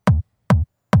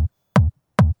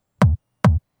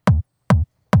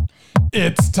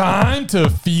It's time to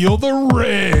feel the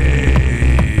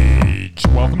rage.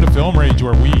 Welcome to Film Rage,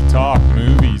 where we talk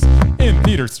movies in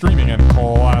theater, streaming, and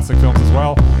classic films as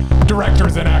well.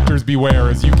 Directors and actors beware,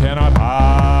 as you cannot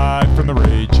hide from the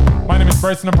rage. My name is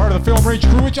Bryce, and I'm part of the Film Rage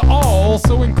crew, which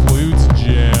also includes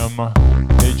Jim.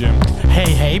 Hey, Jim.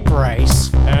 Hey,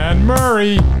 Bryce. And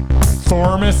Murray.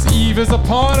 Thormus Eve is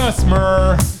upon us,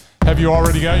 Murr. Have you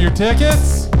already got your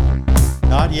tickets?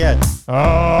 Not yet.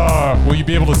 Will you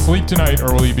be able to sleep tonight,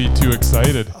 or will you be too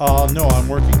excited? No, I'm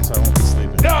working, so I won't be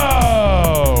sleeping.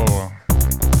 No!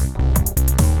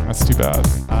 That's too bad.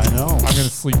 I know. I'm going to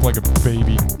sleep like a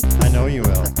baby. I know you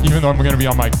will. Even though I'm going to be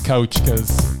on my couch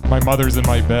because my mother's in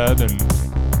my bed, and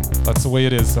that's the way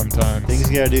it is sometimes. Things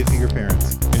you gotta do for your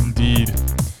parents. Indeed.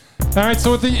 All right,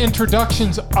 so with the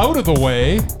introductions out of the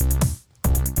way,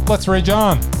 let's rage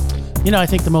on. You know, I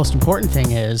think the most important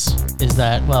thing is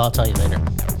that, well, I'll tell you later.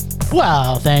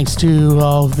 Well, thanks to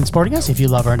all who've been supporting us. If you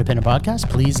love our independent podcast,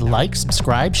 please like,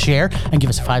 subscribe, share, and give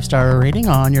us a 5-star rating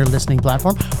on your listening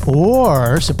platform,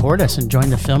 or support us and join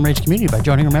the Film Rage community by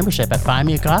joining our membership at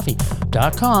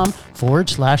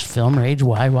buymeacoffee.com/Film Rage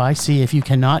YYC. If you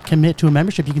cannot commit to a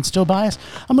membership, you can still buy us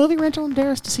a movie rental and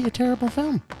dare us to see a terrible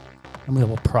film, and we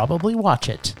will probably watch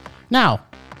it. Now,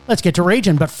 let's get to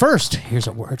raging, but first, here's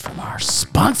a word from our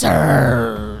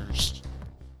sponsors.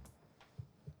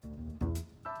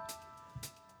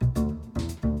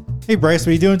 Hey, Bryce, what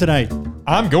are you doing tonight?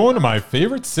 I'm going to my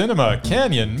favorite cinema,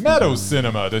 Canyon Meadows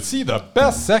Cinema, to see the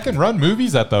best second-run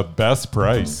movies at the best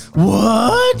price.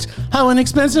 What? How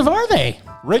inexpensive are they?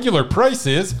 Regular price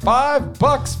is $5,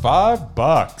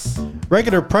 $5.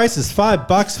 Regular price is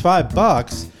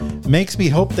 $5. Makes me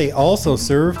hope they also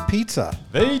serve pizza.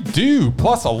 They do,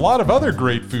 plus a lot of other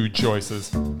great food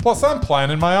choices. Plus, I'm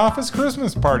planning my office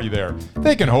Christmas party there.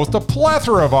 They can host a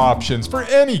plethora of options for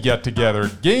any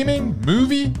get-together. Gaming,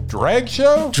 movie, drag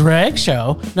show. Drag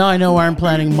show? Now I know where I'm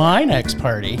planning my next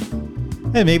party.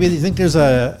 Hey, maybe you think there's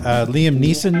a Liam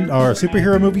Neeson or a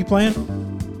superhero movie planned?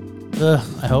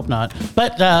 I hope not.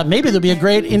 But maybe there'll be a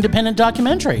great independent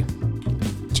documentary.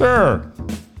 Sure.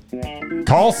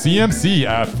 Call CMC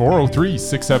at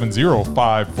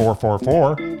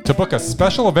 403-670-5444 to book a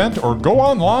special event, or go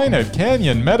online at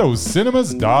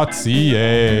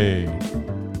canyonmeadowscinemas.ca.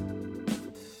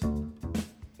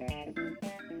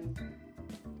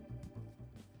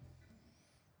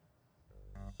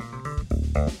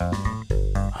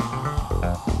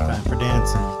 Time for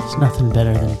dancing. There's nothing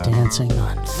better than dancing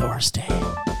on Thursday.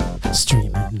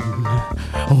 Streaming.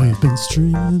 Oh, we've been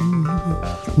streaming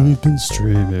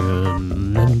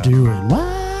and doing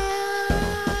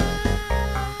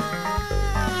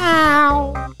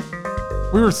wow.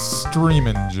 We were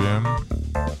streaming, Jim.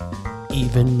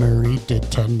 Even Murray did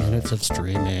 10 minutes of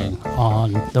streaming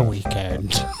on the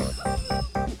weekend.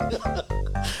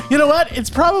 You know what? It's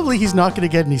probably he's not going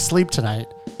to get any sleep tonight,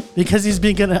 because he's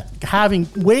been having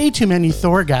way too many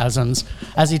Thorgasms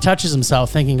as he touches himself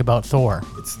thinking about Thor.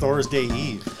 It's Thursday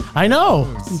Eve. I know.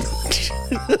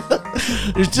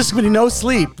 There's just going to be no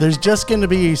sleep. There's just going to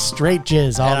be straight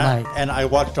jizz all night. And I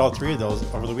watched all 3 of those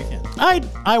over the weekend.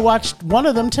 I watched one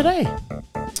of them today.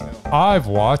 I've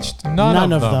watched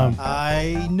none of them.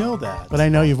 I know that. But I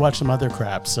know you've watched some other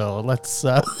crap, so let's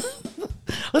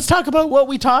let's talk about what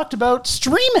we talked about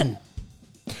streaming.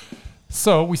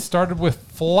 So we started with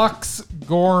Flux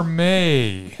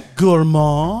Gourmet.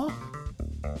 Gourmand?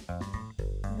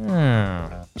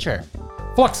 Sure.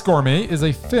 Flux Gourmet is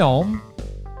a film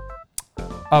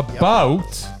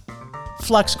about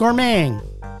Flux Gourmet.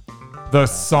 the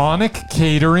Sonic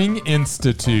Catering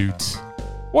Institute.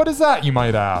 What is that, you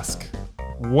might ask?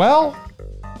 Well,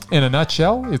 in a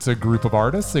nutshell, it's a group of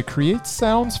artists that create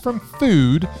sounds from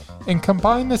food and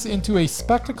combine this into a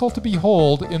spectacle to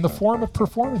behold in the form of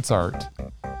performance art.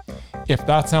 If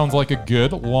that sounds like a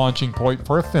good launching point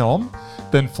for a film,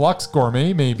 then Flux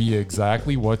Gourmet may be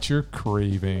exactly what you're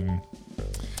craving.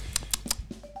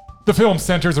 The film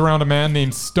centers around a man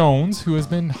named Stones, who has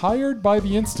been hired by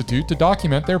the Institute to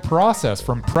document their process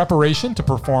from preparation to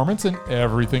performance and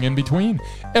everything in between.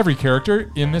 Every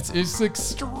character in this is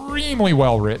extremely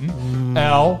well written.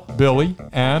 Elle, Billy,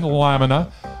 and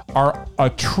Lamina are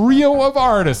a trio of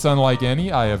artists unlike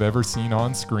any I have ever seen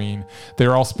on screen.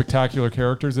 They're all spectacular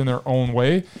characters in their own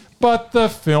way, but the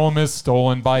film is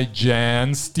stolen by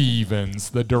Jan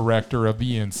Stevens, the director of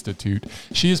the Institute.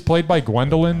 She is played by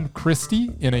Gwendolyn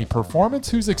Christie in a performance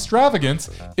whose extravagance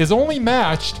is only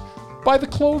matched by the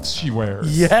clothes she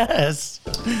wears. Yes.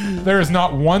 There is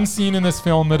not one scene in this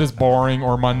film that is boring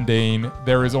or mundane.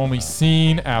 There is only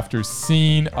scene after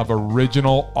scene of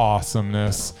original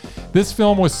awesomeness. This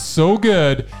film was so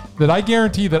good that I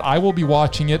guarantee that I will be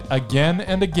watching it again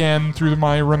and again through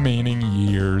my remaining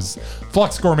years.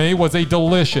 Flux Gourmet was a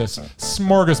delicious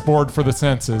smorgasbord for the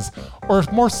senses, or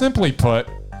more simply put,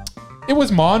 it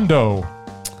was Mondo.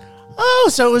 Oh,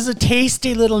 so it was a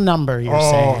tasty little number, you're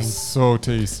saying. So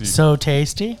tasty. So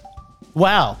tasty.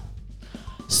 Well,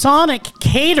 Sonic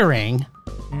catering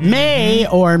may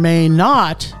or may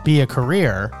not be a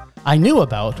career I knew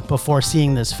about before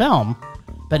seeing this film,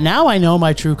 but now I know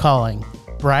my true calling.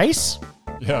 Bryce,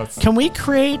 Yes. can we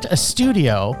create a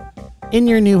studio in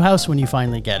your new house when you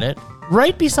finally get it,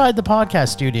 right beside the podcast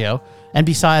studio and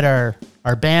beside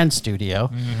our band studio,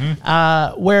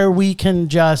 where we can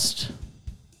just,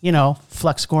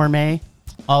 Flux Gourmet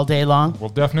all day long? We'll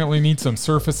definitely need some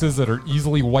surfaces that are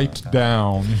easily wiped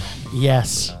down.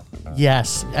 Yes.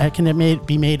 Can it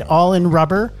be made all in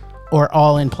rubber or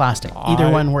all in plastic? Either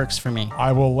one works for me.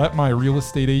 I will let my real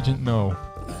estate agent know.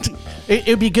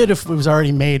 It'd be good if it was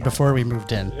already made before we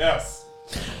moved in. Yes.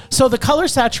 So the color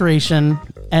saturation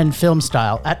and film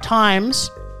style at times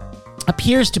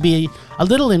appears to be a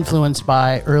little influenced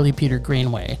by early Peter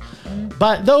Greenaway.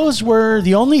 But those were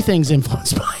the only things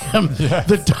influenced by him. Yes.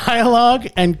 The dialogue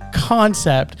and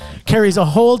concept carries a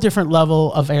whole different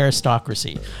level of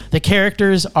aristocracy. The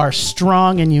characters are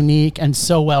strong and unique and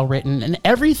so well written, and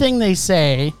everything they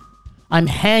say, I'm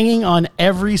hanging on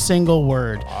every single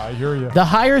word. I hear you. The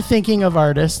higher thinking of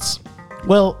artists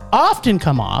will often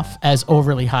come off as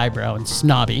overly highbrow and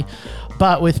snobby,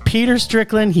 but with Peter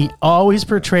Strickland, he always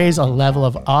portrays a level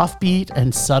of offbeat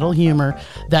and subtle humor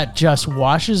that just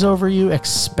washes over you,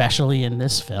 especially in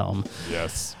this film.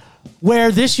 Yes.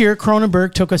 Where this year,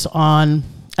 Cronenberg took us on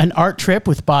an art trip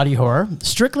with body horror,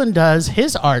 Strickland does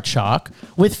his art shock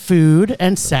with food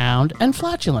and sound and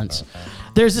flatulence.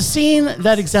 There's a scene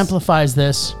that exemplifies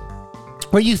this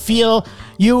where you feel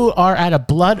you are at a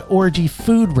blood orgy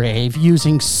food rave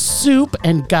using soup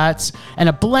and guts and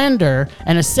a blender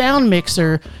and a sound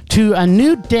mixer to a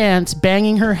nude dance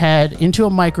banging her head into a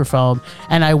microphone,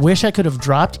 and I wish I could have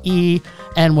dropped E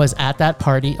and was at that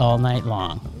party all night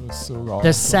long. It was so awesome.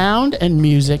 The sound and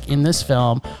music in this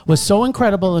film was so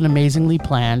incredible and amazingly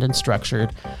planned and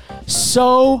structured.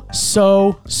 So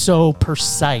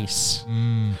precise.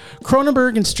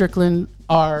 Cronenberg and Strickland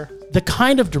are the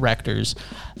kind of directors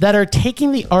that are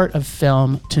taking the art of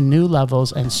film to new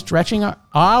levels and stretching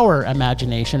our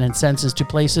imagination and senses to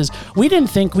places we didn't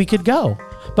think we could go.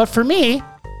 But for me,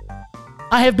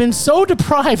 I have been so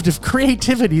deprived of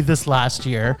creativity this last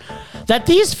year that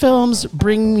these films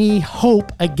bring me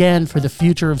hope again for the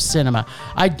future of cinema.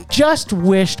 I just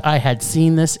wished I had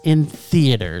seen this in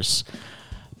theaters.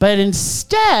 But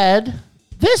instead,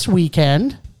 this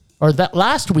weekend, or that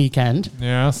last weekend,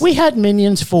 Yes. we had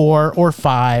Minions 4 or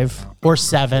 5 or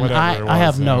 7. Whatever I it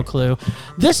have was, no yeah. clue.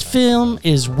 This film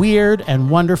is weird and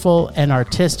wonderful and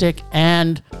artistic,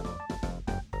 and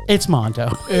it's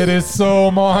Mondo. It is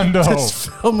so Mondo. This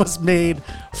film was made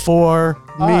for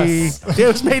me. Us. It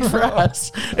was made for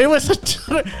us. It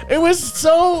was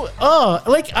so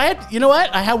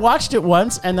I had watched it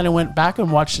once and then I went back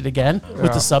and watched it again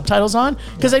with the subtitles on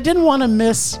because I didn't want to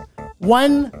miss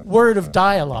one word of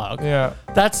dialogue. Yeah.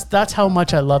 That's how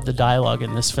much I love the dialogue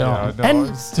in this film. Yeah, no, and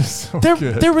it's just so there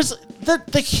good. there was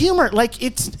the humor, like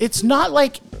it's not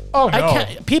like Oh, no.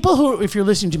 People who, if you're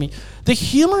listening to me, the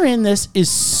humor in this is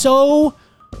so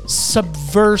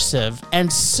subversive and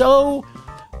so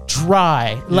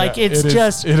dry. Like Yeah,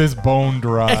 it's it is bone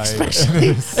dry. especially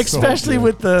It is so especially good.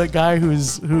 with the guy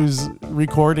who's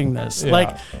recording this. Yeah.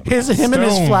 Like him and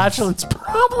his Stones. flatulence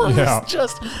problem Yeah. is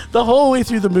just the whole way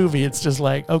through the movie. It's just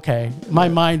like, okay, my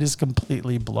mind is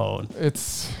completely blown.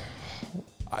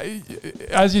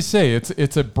 As you say,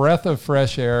 it's a breath of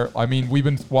fresh air. I mean, we've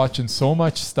been watching so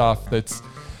much stuff that's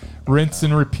rinse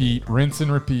and repeat,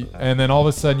 and then all of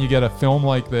a sudden you get a film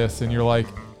like this, and you're like,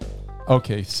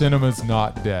 okay, cinema's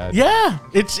not dead. Yeah,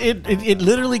 it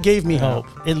literally gave me hope.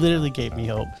 It literally gave me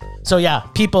hope. So yeah,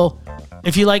 people,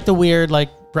 if you like the weird, like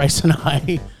Bryce and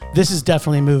I, this is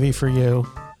definitely a movie for you.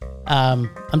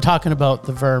 I'm talking about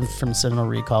The Verm from Cinema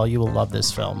Recall. You will love this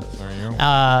film. There you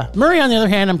go. Murray, on the other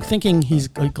hand, I'm thinking he's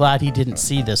glad he didn't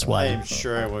see this one. I'm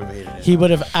sure I would have hated it. He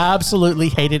would have absolutely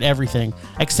hated everything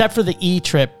except for the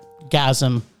E-trip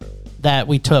gasm that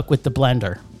we took with the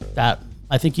blender. That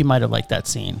I think you might have liked that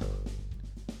scene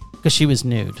because she was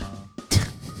nude.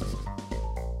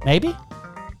 Maybe.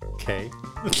 Okay.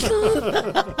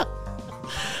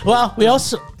 Well, we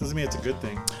also Doesn't mean it's a good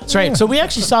thing. that's right. So we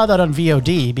actually saw that on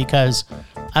VOD because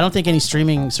I don't think any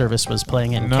streaming service was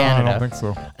playing it in No, Canada. I don't think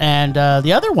so. And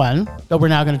the other one that we're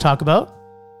now going to talk about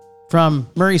from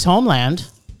Murray's homeland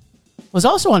was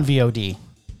also on VOD.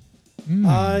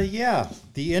 Yeah,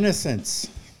 The Innocents,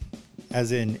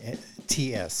 as in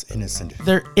TS, innocent.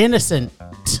 They're innocent.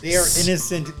 They are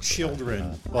innocent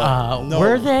children. But no,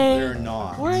 were they? They're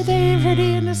not. Were they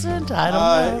pretty innocent? I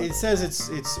don't know. It says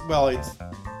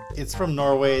it's from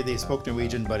Norway. They spoke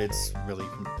Norwegian, but it's really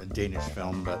a Danish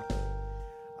film. But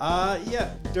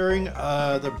during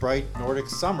the bright Nordic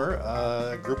summer,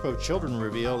 a group of children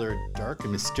reveal their dark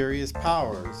and mysterious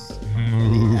powers.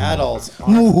 The adults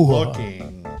aren't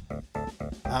looking.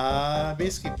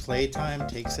 Basically, playtime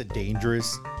takes a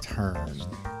dangerous turn.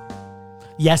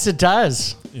 Yes, it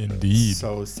does. Indeed.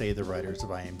 So say the writers of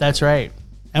IMDb. That's right.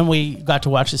 And we got to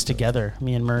watch this together,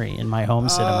 me and Murray, in my home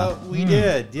cinema. We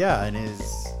did, yeah, and his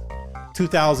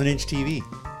 2,000-inch TV.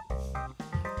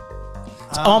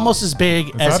 It's almost as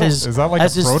big as is that like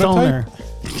as a his prototype?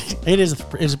 Thoner. It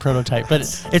is a prototype, but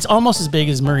it's almost as big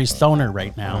as Murray's Thoner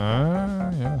right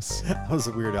now. Yes. That was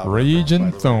a weird album.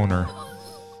 Raging Thoner.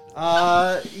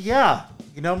 Yeah.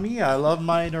 You know me, I love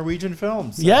my Norwegian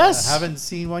films. Yes. I haven't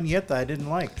seen one yet that I didn't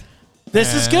like.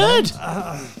 This is good.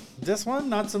 This one,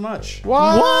 not so much.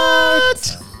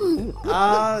 What?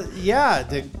 Yeah,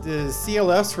 the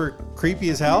CLFs were creepy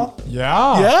as hell.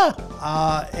 Yeah.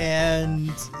 Yeah.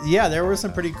 And yeah, there were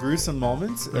some pretty gruesome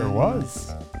moments. There And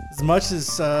was. As much as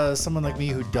someone like me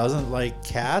who doesn't like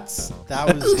cats,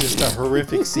 that was just a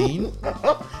horrific scene,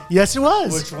 Yes, it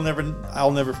was. which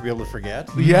I'll never be able to forget.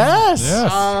 Yes.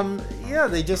 Yes. Yeah,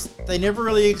 they never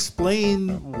really explain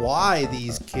why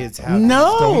these kids have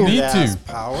No. Don't these need badass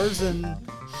to. powers, and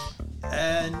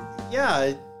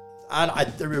yeah, I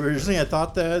originally I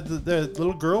thought the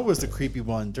little girl was the creepy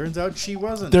one. Turns out she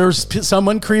wasn't. There's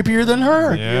someone creepier than her.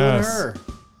 Creepier than Yes. her.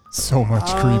 So much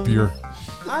creepier.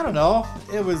 I don't know.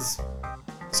 It was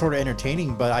sort of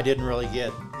entertaining, but I didn't really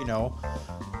get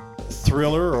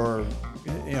thriller or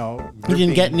You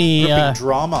didn't get any, gripping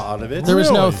drama out of it. There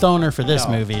was no Really? Thoner for this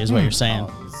No. movie, is what you're saying.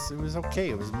 No, it was okay.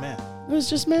 It was meh. It was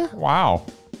just meh. Wow.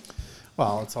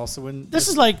 Well, it's also in This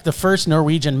is like the first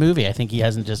Norwegian movie I think he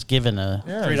hasn't just given a.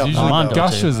 Yeah, Straight he's up usually Mondo,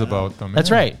 gushes too. about them. That's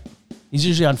yeah. right. He's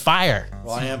usually on fire.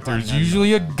 Well, I am There's planning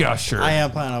usually a gusher. I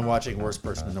am planning on watching Worst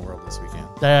Person in the World this weekend.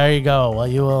 There you go. Well,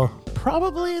 you will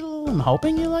probably. I'm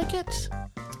hoping you like it,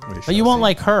 but you won't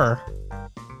like her.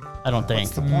 I don't think.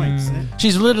 What's the point? Isn't it?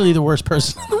 She's literally the worst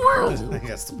person in the world, I think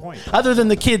that's the point. other than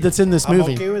the kid that's in this I'm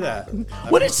movie. okay with that.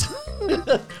 What is?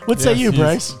 What say Yes, you, he's-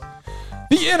 Bryce?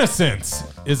 The Innocents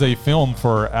is a film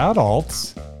for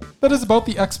adults that is about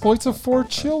the exploits of 4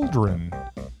 children.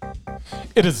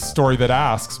 It is a story that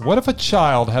asks, what if a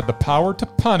child had the power to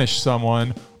punish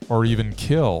someone or even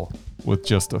kill with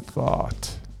just a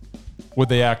thought? Would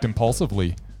they act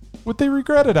impulsively? Would they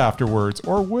regret it afterwards?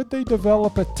 Or would they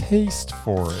develop a taste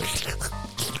for it?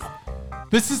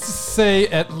 This is to say,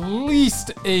 at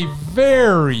least a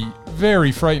very,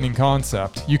 very frightening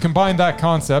concept. You combine that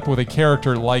concept with a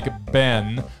character like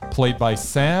Ben, played by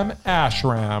Sam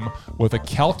Ashram, with a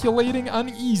calculating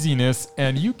uneasiness,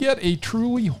 and you get a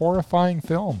truly horrifying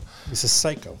film. This is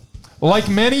Psycho. Like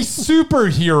many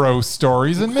superhero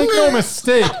stories, and make no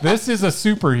mistake, this is a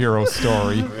superhero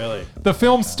story. Really? The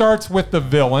film starts with the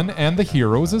villain and the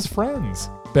heroes as friends.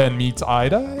 Ben meets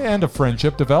Ida, and a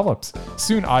friendship develops.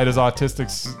 Soon, Ida's autistic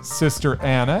sister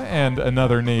Anna and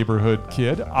another neighborhood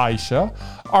kid, Aisha,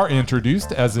 are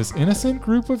introduced as this innocent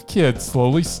group of kids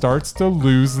slowly starts to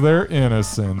lose their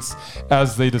innocence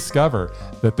as they discover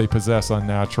that they possess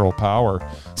unnatural power.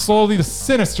 Slowly, the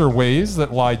sinister ways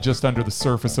that lie just under the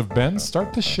surface of Ben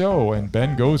start to show, and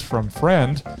Ben goes from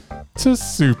friend to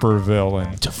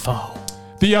supervillain. Defoe.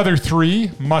 The other 3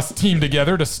 must team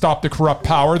together to stop the corrupt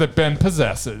power that Ben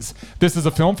possesses. This is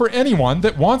a film for anyone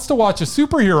that wants to watch a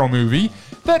superhero movie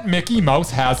that Mickey Mouse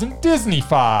hasn't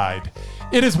Disney-fied.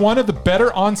 It is one of the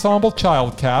better ensemble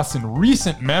child casts in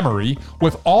recent memory,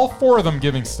 with all 4 of them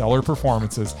giving stellar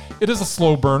performances. It is a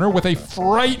slow burner with a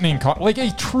frightening,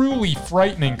 a truly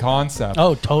frightening concept.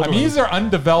 Oh, totally. I mean, these are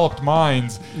undeveloped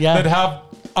minds Yeah. that have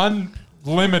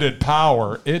unlimited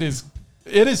power. It is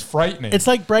frightening. It's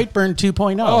like Brightburn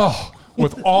 2.0. Oh,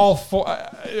 with all 4.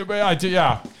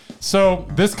 Yeah. So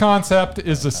this concept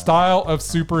is a style of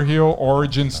superhero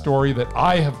origin story that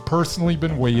I have personally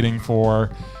been waiting for.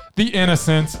 The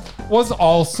Innocents was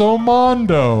also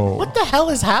Mondo. What the hell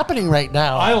is happening right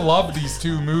now? I love these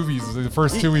 2 movies. The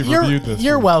first 2 we've reviewed this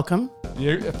You're week. welcome.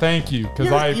 Thank you,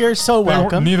 because You're so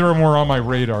welcome. Neither of them were on my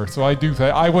radar, so I do.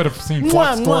 I would have seen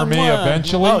Flux Gourmet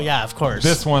eventually. Oh yeah, of course.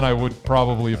 This one I would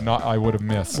probably have not. I would have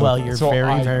missed. So, Well, you're very,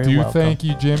 I very do welcome. thank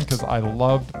you, Jim, because I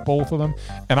loved both of them,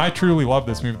 and I truly love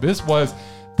this movie.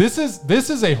 This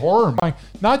is a horror movie,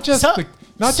 not just So,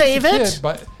 not save just a it. kid,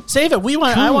 but Save it.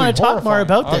 I want to talk more horrifying.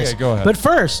 about this. Okay, go ahead. But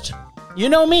first, you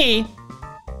know me.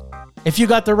 If you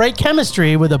got the right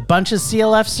chemistry with a bunch of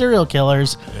CLF serial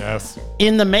killers yes,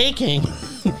 in the making,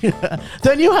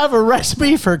 then you have a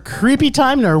recipe for creepy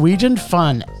time Norwegian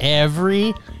fun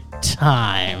every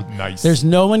time. Nice. There's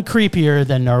no one creepier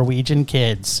than Norwegian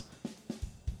kids.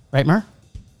 Right, Mer?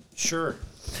 Sure.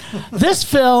 This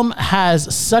film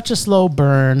has such a slow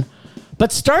burn,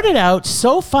 but started out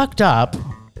so fucked up,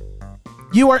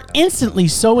 you are instantly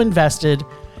so invested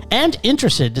and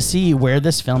interested to see where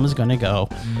this film is going to go.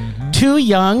 Mm-hmm. Two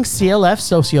young CLF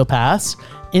sociopaths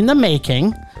in the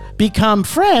making become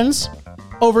friends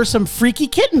over some freaky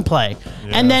kitten play.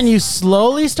 Yes. And then you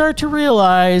slowly start to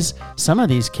realize some of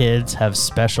these kids have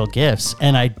special gifts.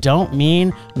 And I don't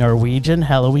mean Norwegian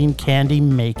Halloween candy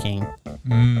making.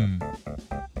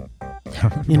 I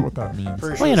don't even know what that means.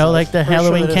 Well, you know, like the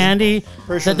Halloween candy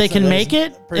that they can make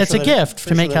it. It's a gift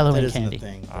to make Halloween candy.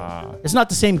 It's not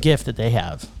the same gift that they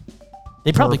have.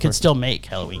 They probably could Perfect. still make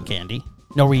Halloween candy,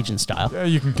 Norwegian style. Yeah,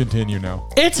 you can continue now.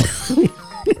 It's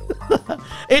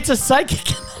it's a psychic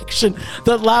connection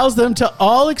that allows them to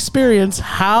all experience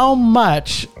how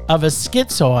much of a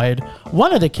schizoid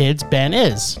one of the kids, Ben,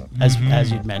 is,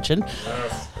 as you'd mentioned.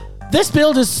 This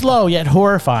build is slow yet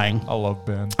horrifying, I love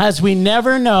Ben. as we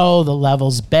never know the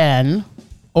levels Ben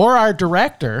or our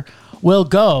director will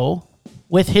go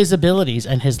with his abilities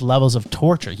and his levels of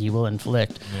torture he will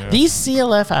inflict. Yes. These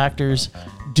CLF actors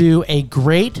do a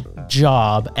great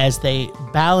job as they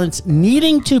balance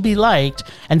needing to be liked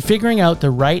and figuring out the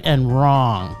right and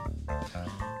wrong.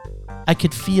 I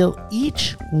could feel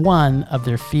each one of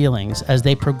their feelings as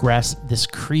they progress this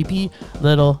creepy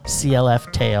little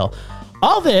CLF tale.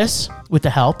 All this with the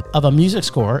help of a music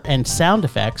score and sound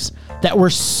effects that were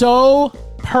so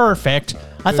perfect.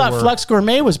 I thought were. Flux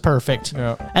Gourmet was perfect.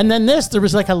 Yeah. And then there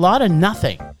was like a lot of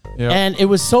nothing. Yeah. And it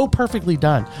was so perfectly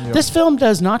done. Yeah. This film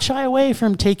does not shy away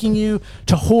from taking you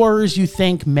to horrors you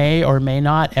think may or may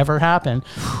not ever happen.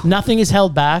 Nothing is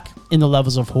held back in the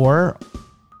levels of horror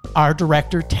our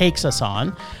director takes us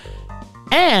on.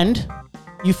 And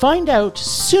you find out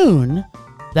soon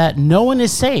that no one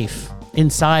is safe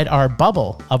inside our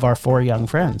bubble of our four young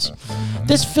friends.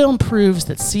 This film proves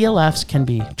that CLFs can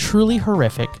be truly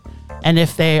horrific, and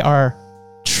if they are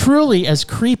truly as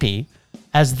creepy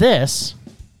as this,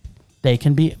 they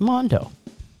can be mondo.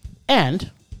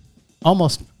 And,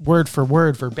 almost word for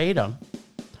word verbatim,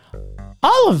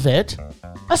 all of it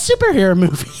a superhero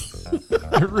movie.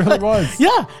 It really was.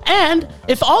 Yeah, and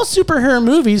if all superhero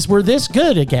movies were this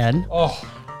good again, Oh,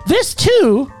 this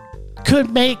too could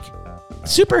make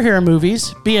superhero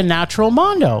movies be a natural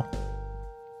mondo.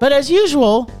 But as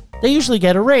usual, they usually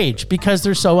get a rage because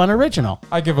they're so unoriginal.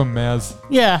 I give him Mez.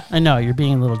 Yeah, I know you're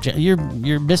being a little you're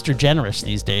Mr. Generous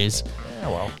these days. Yeah,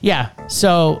 well. Yeah,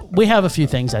 so we have a few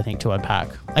things I think to unpack.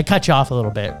 I cut you off a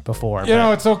little bit before. You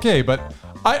know, it's okay, but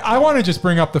I want to just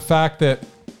bring up the fact that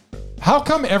how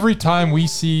come every time we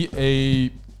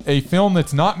see a film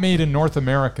that's not made in North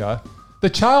America, the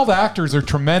child actors are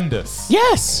tremendous.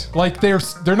 Yes, Like they're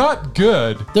not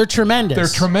good. they're tremendous. They're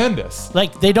tremendous.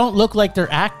 Like they don't look like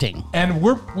they're acting. And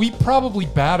we probably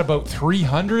bat about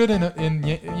 300 in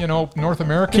you know, North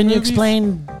American Can you movies.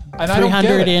 explain And I don't get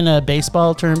 300 it. in a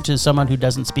baseball term to someone who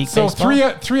doesn't speak So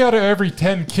baseball? three out of every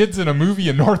 10 kids in a movie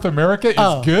in North America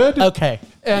is good. Okay.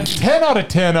 And 10 out of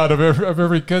 10 out of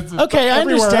every kid. Okay, I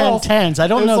everywhere understand else tens. I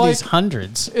don't is know like, these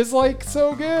hundreds. Is like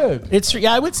so good. It's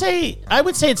I would say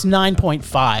it's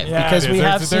 9.5 Yeah, because it is. we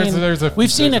have There's a-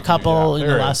 we've seen a there's a- couple yeah, in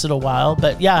the there last little while,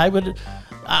 but yeah,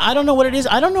 I don't know what it is.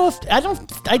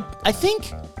 I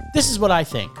think this is what I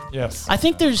think. Yes. I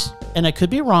think there's, and I could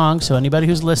be wrong, so anybody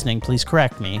who's listening, please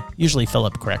correct me. Usually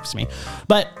Philip corrects me.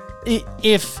 But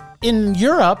if in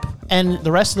Europe and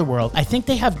the rest of the world, I think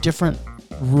they have different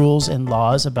rules and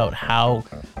laws about how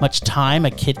much time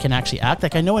a kid can actually act.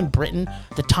 Like I know in Britain,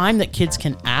 the time that kids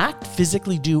can act,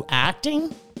 physically do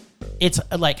acting, it's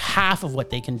like half of what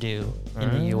they can do in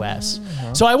the US.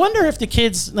 So I wonder if the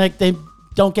kids, like they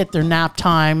don't get their nap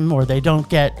time or they don't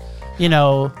get, you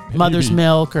know, mother's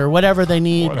milk or whatever they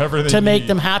need Whatever they to make need.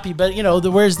 them happy. But, you know,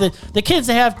 whereas the kids,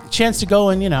 they have a chance to go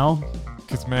and, you know,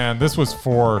 Because, man, this was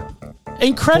for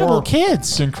incredible Four-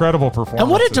 kids. incredible performance.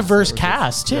 And what a diverse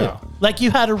cast, too. Like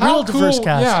you had a real diverse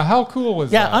cast. Yeah, how cool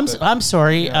was Yeah, that? I'm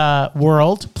sorry,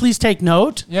 world. Please take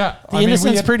note. Yeah, The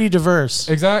Innocent's pretty diverse.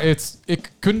 Exactly. It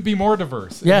couldn't be more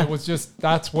diverse. Yeah. And it was just,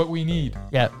 that's what we need.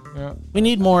 Yeah. Yeah. We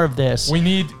need more of this. We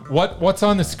need what's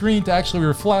on the screen to actually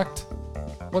reflect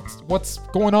what's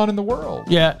going on in the world.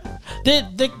 Yeah.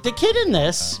 The kid in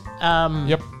this,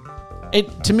 Yep.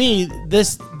 it to me,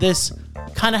 this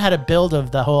kind of had a build of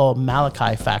the whole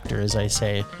Malachi factor, as I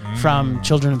say, from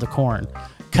Children of the Corn.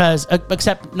 Because,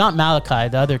 except not Malachi,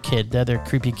 the other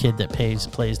creepy kid that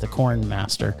plays the Corn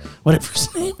Master, whatever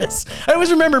his name is. I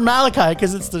always remember Malachi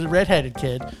because it's the redheaded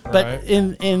kid. But Right.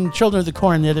 in Children of the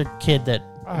Corn, the other kid that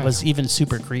was even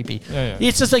super creepy. Yeah.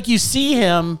 It's just like you see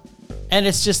him, and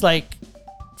it's just like,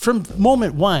 from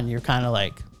moment one, you're kind of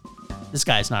like, this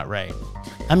guy's not right.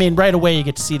 I mean, right away you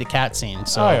get to see the cat scene.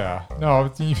 So. Oh yeah, no,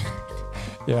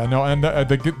 yeah, no, and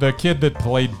the kid that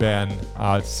played Ben,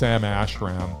 Sam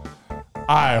Ashram,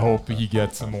 I hope he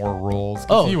gets some more roles. 'Cause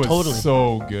Oh, he was totally.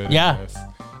 so good. Yeah. At this.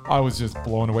 I was just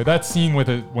blown away. That scene with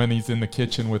it when he's in the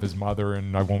kitchen with his mother,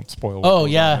 and I won't spoil. Oh, what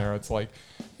goes yeah. on there. It's like,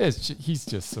 he's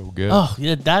just so good. Oh,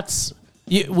 yeah,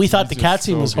 we thought the He's cat just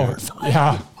scene so was good. horrifying.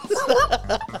 Yeah,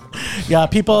 Yeah,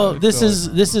 people, this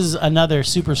is another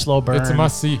super slow burn. it's a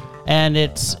must see. And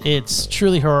it's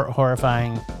truly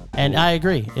horrifying. And I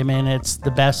agree. I mean, it's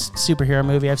the best superhero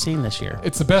movie I've seen this year.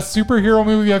 It's the best superhero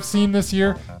movie I've seen this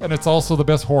year, and it's also the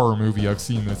best horror movie I've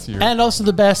seen this year. And also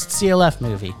the best CLF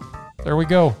movie. There we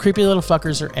go. Creepy little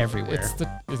fuckers are everywhere.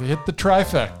 It hit the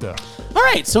trifecta. All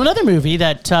right, so another movie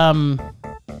that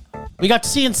we got to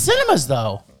see in cinemas,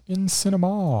 though. In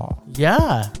cinema.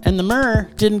 Yeah, and the Murr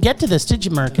didn't get to this, did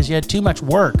you, Murr? Because you had too much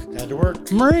work. Had to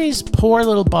work. Murray's poor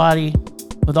little body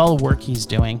with all the work he's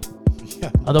doing. Yeah.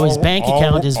 Although his bank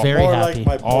account is very More happy.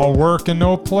 like my All poor, work and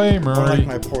no play, more Murray. like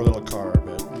my poor little car.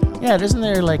 But Yeah, isn't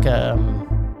there like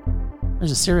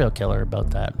there's a serial killer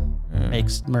about that.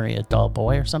 Makes Murray a dull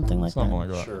boy or something like Something that.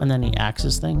 like that. Sure. And then he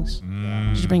axes things.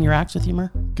 Did you bring your axe with you,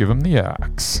 Murr? Give him the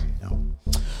axe. no.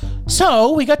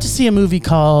 So we got to see a movie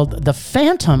called The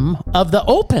Phantom of the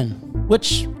Open,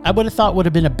 which I would have thought would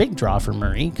have been a big draw for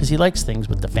Murray because he likes things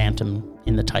with the Phantom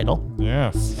in the title.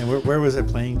 Yes. And where was it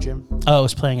playing, Jim? Oh, it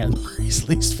was playing at Murray's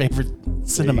least favorite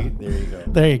cinema. There you go.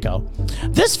 There you go.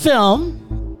 This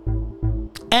film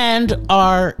and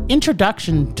our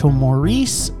introduction to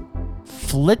Maurice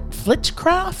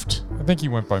Flitcroft? I think he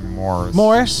went by Morris.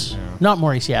 Morris? Yeah. Not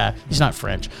Maurice, yeah. He's not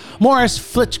French. Maurice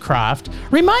Flitcroft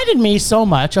reminded me so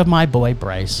much of my boy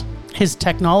Bryce. His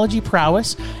technology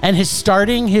prowess and his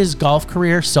starting his golf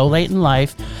career so late in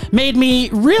life made me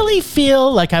really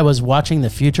feel like I was watching the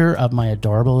future of my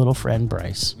adorable little friend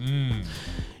Bryce.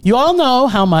 You all know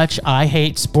how much I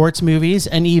hate sports movies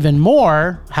and even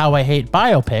more how I hate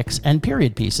biopics and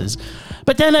period pieces.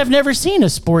 But then I've never seen a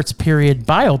sports period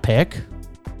biopic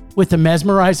with the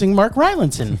mesmerizing Mark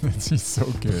Rylance. He's so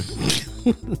good.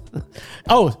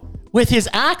 Oh, with his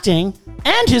acting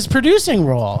and his producing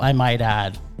role, I might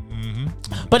add.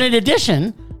 But in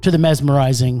addition to the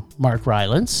mesmerizing Mark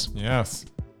Rylance, Yes,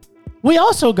 we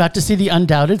also got to see the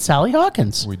undoubted Sally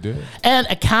Hawkins. we did. And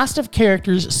a cast of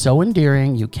characters so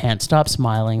endearing you can't stop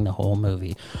smiling the whole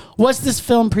movie. Was this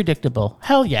film predictable?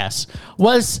 Hell yes.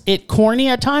 Was it corny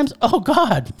at times? Oh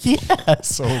God, yes.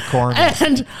 So corny.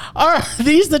 And are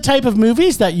these the type of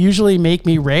movies that usually make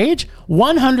me rage?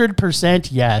 100%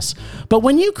 yes. But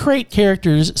when you create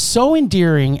characters so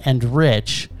endearing and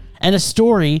rich, and a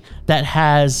story that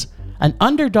has an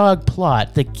underdog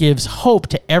plot that gives hope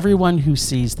to everyone who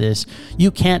sees this, you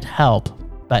can't help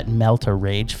but melt a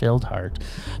rage-filled heart.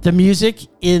 The music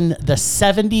in the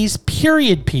 70s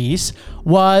period piece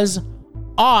was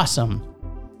awesome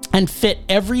and fit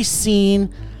every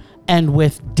scene, and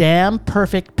with damn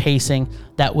perfect pacing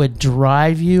that would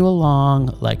drive you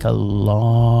along like a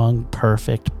long,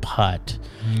 perfect putt.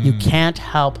 You can't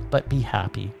help but be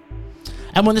happy.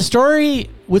 And when the story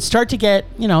would start to get,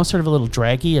 sort of a little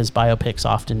draggy, as biopics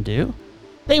often do,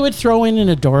 they would throw in an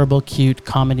adorable, cute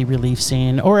comedy relief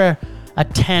scene or a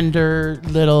tender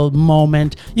little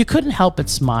moment. You couldn't help but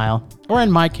smile, or in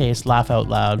my case, laugh out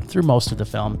loud through most of the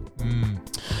film.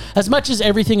 As much as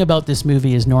everything about this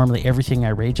movie is normally everything I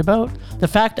rage about, the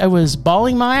fact I was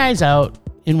bawling my eyes out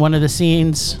in one of the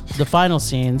scenes, the final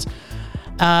scenes,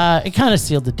 it kind of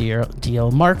sealed the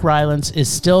deal. Mark Rylance is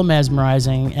still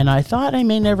mesmerizing, and I thought I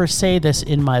may never say this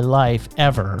in my life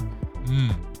ever.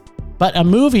 But a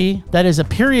movie that is a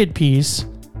period piece,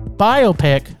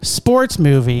 biopic, sports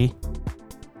movie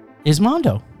is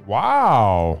Mondo.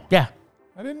 Wow. Yeah.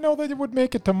 I didn't know that it would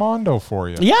make it to Mondo for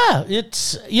you. Yeah,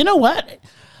 it's, you know what?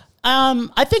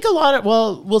 I think a lot of,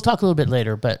 well, we'll talk a little bit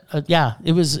later, but yeah,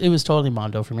 it was totally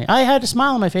Mondo for me. I had a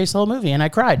smile on my face the whole movie, and I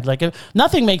cried. Like,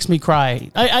 nothing makes me cry.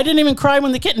 I didn't even cry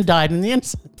when the kitten died in The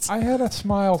Innocents. I had a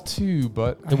smile too,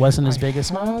 but It wasn't as big a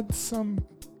smile? I had some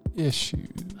issues.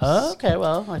 Okay,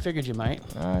 well, I figured you might.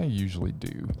 I usually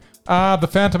do. The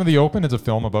Phantom of the Open is a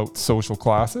film about social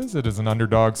classes. It is an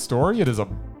underdog story. It is a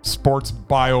sports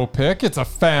biopic. It's a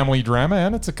family drama,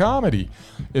 and it's a comedy.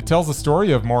 It tells the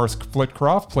story of Morris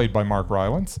Flitcroft, played by Mark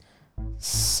Rylance.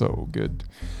 So good.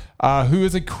 Who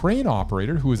is a crane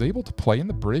operator who was able to play in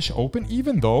the British Open,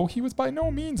 even though he was by no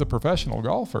means a professional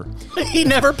golfer. He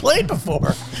never played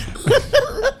before.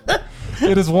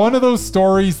 It is one of those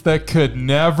stories that could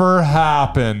never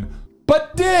happen,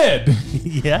 but did.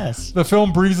 Yes. The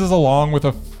film breezes along with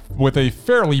a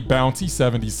fairly bouncy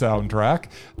 70s soundtrack.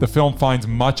 The film finds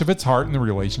much of its heart in the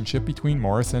relationship between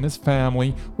Morris and his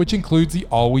family, which includes the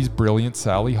always brilliant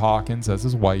Sally Hawkins as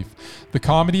his wife. The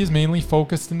comedy is mainly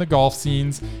focused in the golf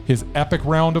scenes. His epic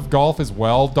round of golf is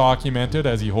well documented,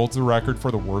 as he holds the record for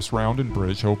the worst round in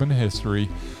British Open history.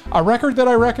 A record that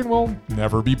I reckon will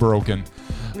never be broken.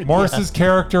 Morris's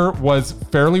character was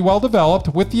fairly well developed,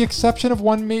 with the exception of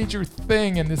one major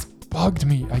thing, and this bugged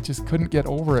me. I just couldn't get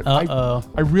over it.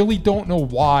 I really don't know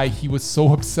why he was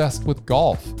so obsessed with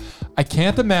golf. I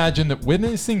can't imagine that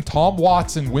witnessing Tom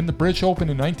Watson win the British Open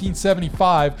in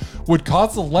 1975 would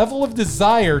cause the level of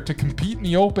desire to compete in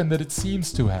the Open that it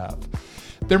seems to have.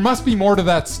 There must be more to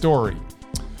that story.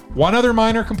 One other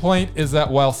minor complaint is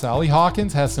that while Sally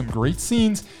Hawkins has some great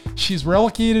scenes, she's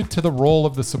relegated to the role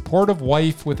of the supportive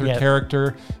wife, with her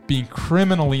character being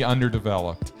criminally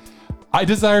underdeveloped. I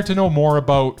desire to know more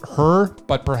about her,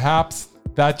 but perhaps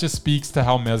that just speaks to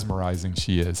how mesmerizing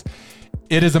she is.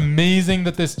 It is amazing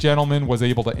that this gentleman was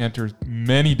able to enter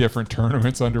many different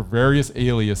tournaments under various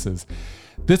aliases.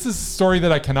 This is a story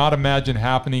that I cannot imagine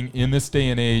happening in this day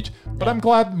and age, but I'm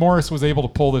glad Morris was able to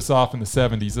pull this off in the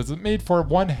 70s, as it made for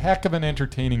one heck of an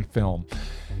entertaining film.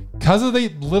 Because of the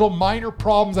little minor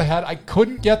problems I had, I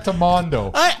couldn't get to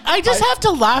Mondo. I just have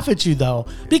to laugh at you, though,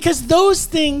 because those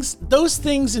things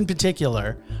in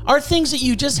particular are things that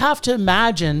you just have to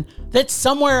imagine that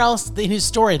somewhere else in his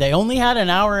story, they only had an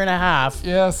hour and a half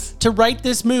to write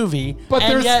this movie. But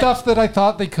there's stuff that I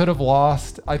thought they could have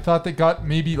lost. I thought they got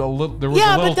maybe a little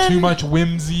too much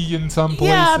whimsy in some places.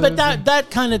 Yeah, but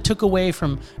that kind of took away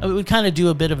from, it would kind of do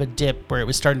a bit of a dip where it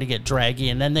was starting to get draggy,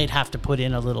 and then they'd have to put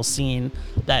in a little scene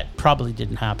that probably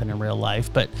didn't happen in real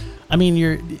life. But I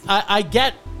mean,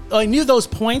 I knew those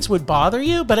points would bother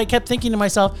you, but I kept thinking to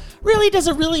myself, really, does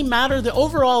it really matter? The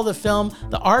overall of the film,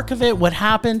 the arc of it, what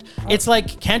happened? It's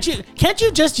like, can't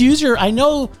you just use your, I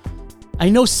know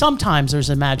sometimes there's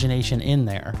imagination in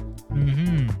there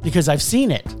because I've seen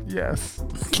it. Yes.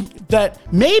 That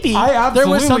maybe there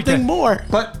was something more.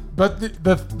 But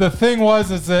the thing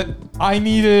is that I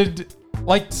needed,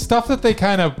 like, stuff that they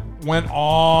kind of went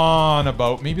on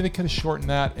about. Maybe they could have shortened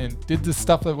that and did the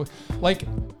stuff that was, like,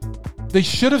 they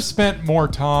should have spent more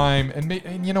time,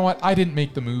 and you know what? I didn't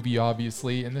make the movie,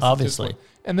 obviously, and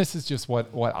this is just what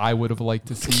I would have liked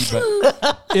to see.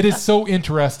 But it is so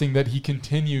interesting that he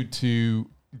continued to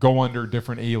go under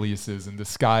different aliases and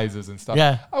disguises and stuff.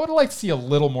 Yeah. I would have liked to see a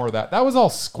little more of that. That was all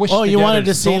squished together. Oh, you wanted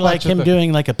to see like him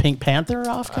doing like a Pink Panther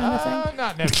off kind of thing?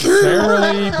 Not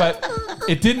necessarily, but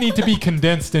it didn't need to be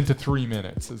condensed into 3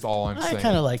 minutes is all I'm saying. I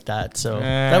kind of like that, so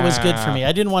that was good for me.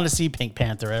 I didn't want to see Pink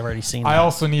Panther. I've already seen that. I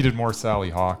also needed more Sally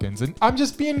Hawkins, and I'm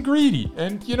just being greedy.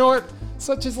 And you know what?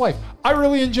 Such is life. I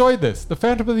really enjoyed this. The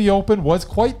Phantom of the Open was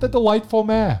quite the delightful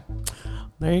meh.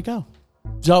 There you go.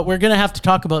 So we're going to have to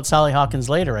talk about Sally Hawkins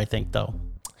later, I think, though.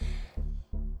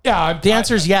 Yeah. The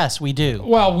answer is yes, we do.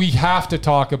 Well, we have to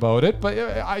talk about it, but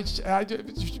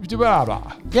blah,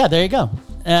 blah. Yeah, there you go.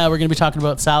 We're going to be talking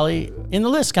about Sally in the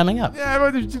list coming up.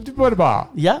 Yeah, what about?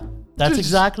 Yeah, that's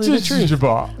exactly the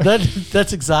truth.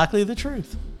 That's exactly the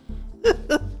truth.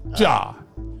 Ja.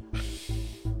 I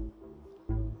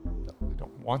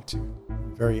don't want to.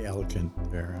 Very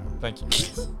elegant there. Thank you.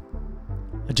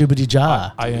 A doobity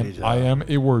ja. I am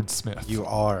a wordsmith. You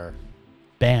are.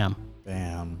 Bam.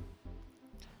 Bam.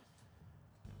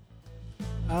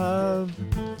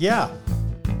 Yeah.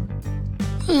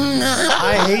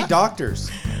 I hate doctors.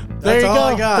 There you all go.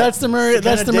 I got. That's the Merman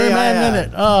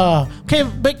Minute. Oh, okay.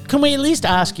 But can we at least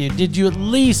ask you? Did you at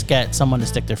least get someone to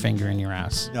stick their finger in your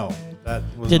ass? No. That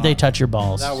was Did they touch your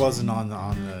balls? That wasn't on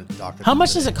the doctor. How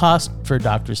much does it cost for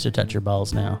doctors to touch your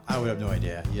balls now? I would have no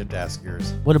idea. You have to ask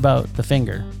yours. What about the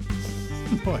finger?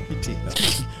 No idea.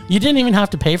 You didn't even have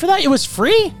to pay for that? It was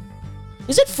free?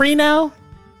 Is it free now?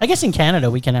 I guess in Canada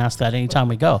we can ask that anytime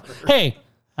we go. Hey,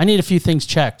 I need a few things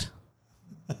checked.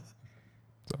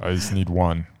 I just need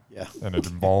one. Yeah. And it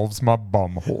involves my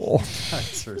bum hole.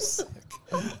 Guys are sick.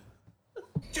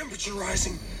 Temperature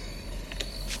rising.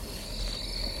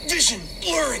 Vision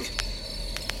blurring.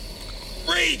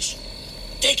 Rage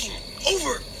taking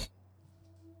over.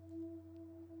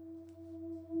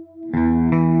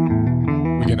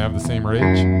 We can have the same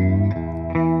rage.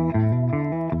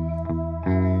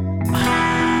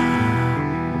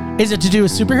 Is it to do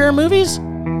with superhero movies?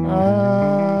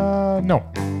 No.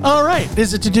 All right.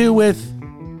 Is it to do with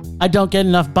I don't get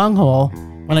enough bunghole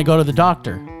when I go to the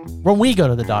doctor? When we go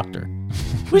to the doctor.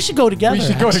 We should go together. We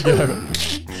should go actually. together.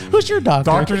 Who's your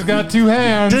doctor? Doctor's got 2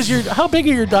 hands. How big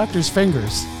are your doctor's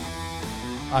fingers?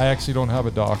 I actually don't have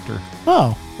a doctor.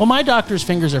 Oh, well, my doctor's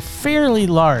fingers are fairly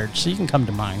large, so you can come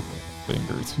to mine.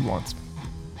 Fingers. Who wants?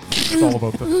 It's all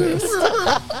about the fist.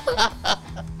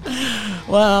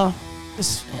 Well,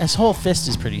 his whole fist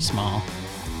is pretty small.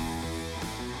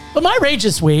 But my rage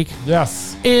this week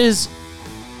Yes. is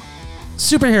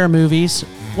superhero movies.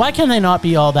 Why can they not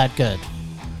be all that good?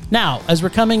 Now, as we're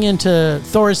coming into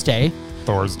Thor's Day,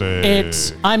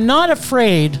 I'm not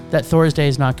afraid that Thor's Day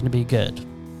is not going to be good.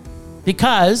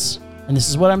 Because, and this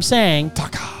is what I'm saying,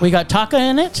 we got Taka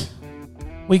in it.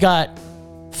 We got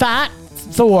Fat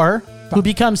Thor, who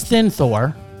becomes Thin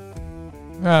Thor.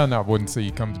 No, I wouldn't say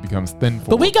he becomes thin.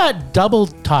 But we got double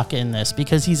Taka in this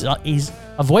because he's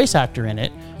a voice actor in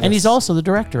it, and he's also the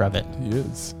director of it. He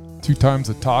is. 2 times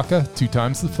the Taka, 2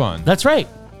 times the fun. That's right.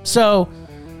 So,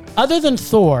 other than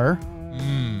Thor,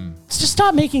 just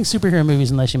stop making superhero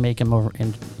movies unless you make them over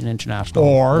in international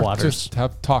Or waters. just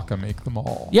have Taka make them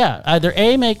all. Yeah, either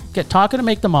A, get Taka to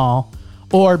make them all,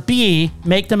 or B,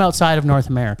 make them outside of North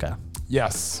America.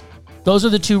 Yes. Those are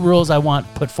the 2 rules I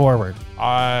want put forward.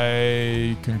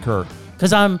 I concur.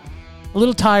 Because I'm a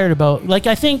little tired about,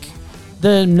 I think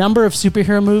the number of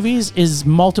superhero movies is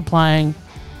multiplying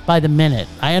by the minute.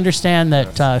 I understand that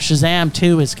Shazam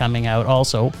 2 is coming out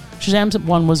also. Shazam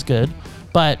 1 was good,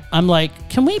 but I'm like,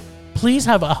 can we just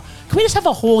have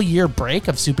a whole year break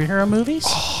of superhero movies?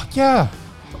 Oh, yeah.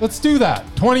 Let's do that.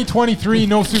 2023,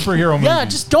 no superhero movies. Yeah,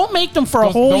 just don't make them for a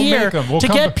whole Don't year make them. We'll to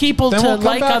come get people then to we'll come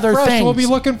like back other fresh. things. We'll be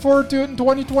looking forward to it in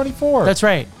 2024. That's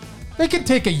right. They can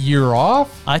take a year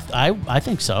off. I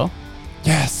think so.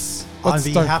 Yes. On Let's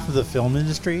start. behalf of the film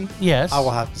industry, Yes. I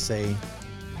will have to say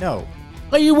no.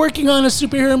 Are you working on a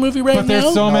superhero movie right But now?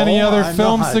 there's so many No, other I'm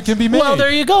films not. that can be made. Well,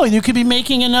 there you go. You could be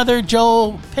making another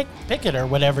Joe Pickett or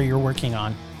whatever you're working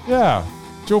on. Yeah.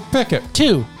 Joe Pickett.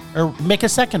 2, or make a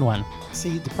second one.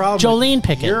 See, the problem Jolene with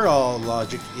Pickett. your all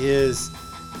logic is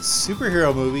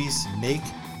superhero movies make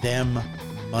them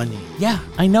money. Yeah,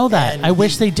 I know that. And I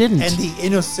wish they didn't. And the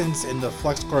Innocents and the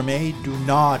Flux Gourmet do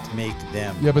not make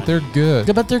them Yeah, but money. they're good.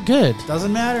 Yeah, but they're good.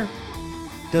 Doesn't matter.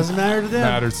 Doesn't matter to them.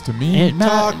 Matters to me.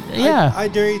 Yeah. I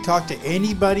dare you talk to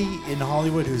anybody in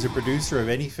Hollywood who's a producer of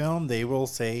any film. They will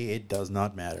say it does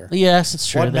not matter. Yes, it's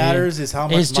true. What matters is how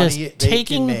much it's money just they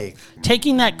can make.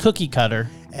 taking that cookie cutter.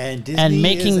 And Disney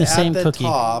making is the same at the cookie.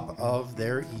 top of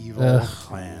their evil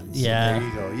plans. So yeah. there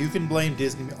you go. You can blame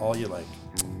Disney all you like.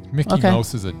 Mickey Okay.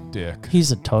 Mouse is a dick.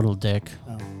 He's a total dick.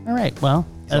 All right, well,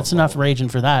 that's enough raging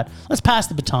for that. Let's pass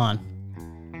the baton.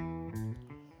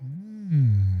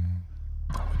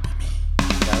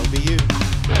 That would be you.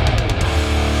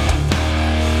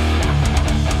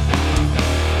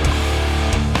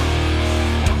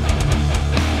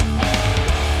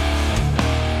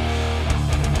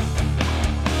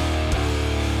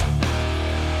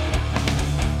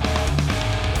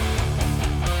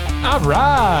 All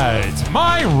right.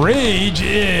 My rage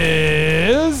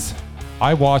is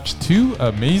I watched 2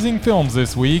 amazing films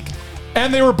this week,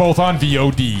 and they were both on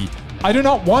VOD. I do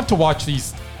not want to watch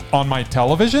these on my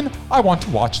television. I want to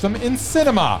watch them in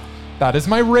cinema. That is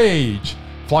my rage.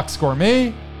 Flux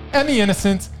Gourmet and The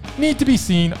Innocents need to be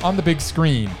seen on the big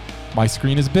screen. My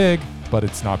screen is big, but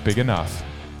it's not big enough.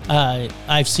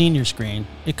 I've seen your screen.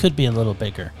 It could be a little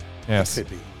bigger. Yes. Could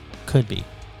be. Could be.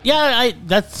 Yeah,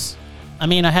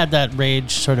 I had that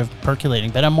rage sort of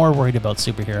percolating, but I'm more worried about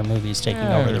superhero movies taking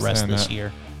Yeah, I over the rest of this understand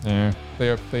year. Yeah.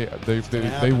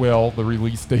 They will. The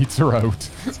release dates are out.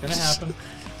 It's going to happen.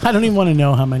 I don't even want to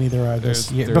know how many there are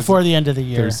this year. Before the end of the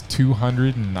year. There's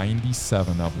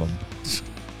 297 of them.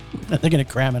 They're going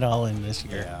to cram it all in this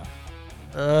year.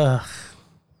 Yeah. Ugh.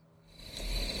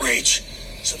 Rage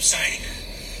subsiding.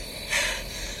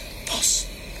 Pulse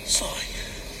slowing.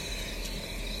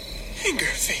 Anger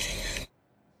fading.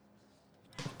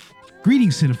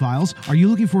 Greetings, cinephiles. Are you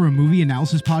looking for a movie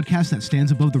analysis podcast that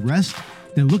stands above the rest?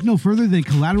 Then look no further than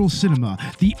Collateral Cinema,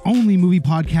 the only movie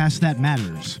podcast that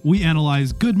matters. We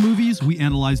analyze good movies, we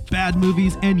analyze bad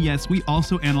movies, and yes, we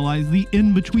also analyze the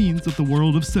in-betweens of the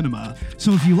world of cinema.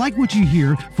 So if you like what you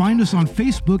hear, find us on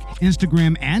Facebook,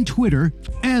 Instagram, and Twitter.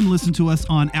 And listen to us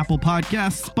on Apple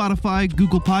Podcasts, Spotify,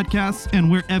 Google Podcasts, and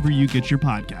wherever you get your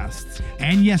podcasts.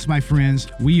 And yes, my friends,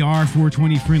 we are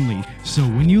 420 friendly. So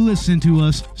when you listen to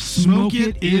us, smoke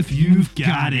it if you've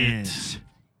got it.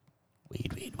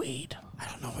 Weed. I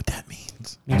don't know what that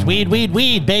means. Means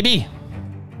weed, baby.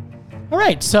 All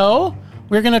right, so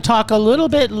we're going to talk a little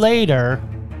bit later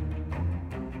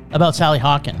about Sally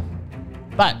Hawken.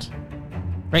 But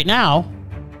right now,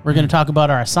 we're going to talk about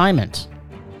our assignment,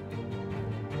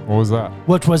 What was that?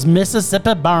 which was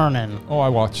Mississippi Burning. Oh, I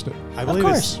watched it. I believe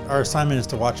course. our assignment is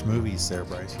to watch movies there,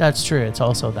 Bryce. That's true. It's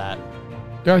also that.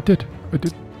 Yeah, I did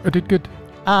good.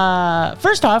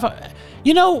 First off,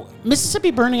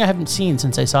 Mississippi Burning I haven't seen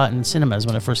since I saw it in cinemas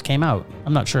when it first came out.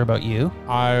 I'm not sure about you.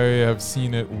 I have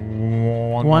seen it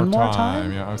one more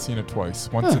time. Yeah, I've seen it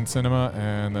twice. Once in cinema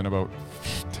and then about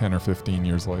 10 or 15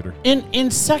 years later.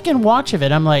 In second watch of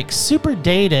it, I'm like super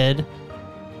dated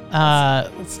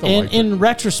in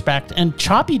retrospect and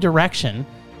choppy direction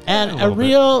and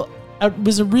it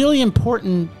was a really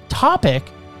important topic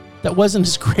that wasn't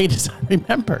as great as I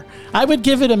remember. I would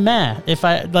give it a meh if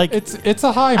I like. It's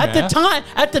a high at meh.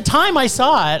 At the time I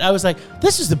saw it, I was like,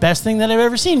 "This is the best thing that I've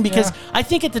ever seen." Because I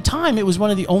think at the time it was one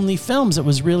of the only films that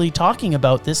was really talking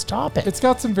about this topic. It's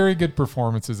got some very good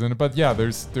performances in it, but yeah,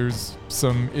 there's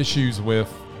some issues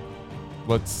with,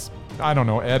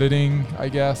 editing, I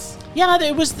guess. Yeah,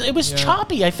 it was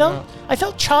choppy. I felt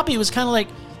choppy. It was kind of like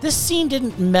this scene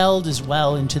didn't meld as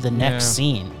well into the next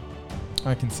scene.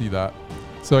 I can see that.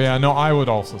 So yeah, no, I would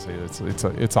also say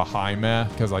it's a high meh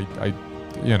because I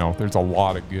there's a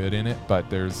lot of good in it,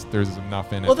 but there's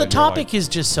enough in it. Well, the topic is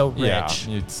just so rich,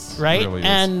 yeah, it's right? Really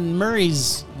and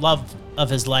Murray's love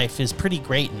of his life is pretty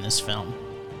great in this film.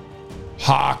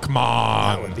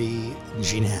 Hawkman. That would be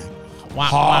Gene Hackman,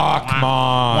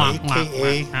 Hawkman,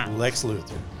 a.k.a. Lex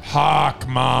Luthor.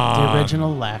 Hawkman. The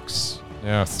original Lex.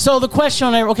 Yes. So the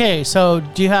question, so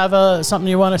do you have something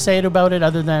you want to say about it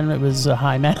other than it was a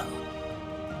high meh?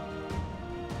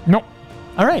 Nope.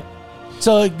 All right.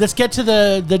 So let's get to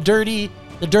the dirty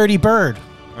bird.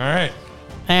 All right.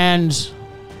 And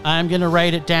I'm going to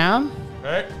write it down.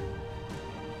 Okay.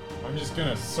 I'm just going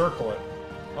to circle it.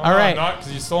 Oh, all right. Not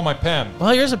because you stole my pen.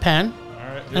 Well, here's a pen.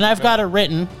 All right. And I've got it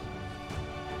written.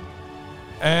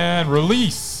 And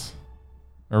release.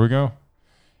 There we go.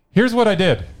 Here's what I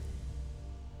did.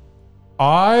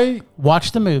 I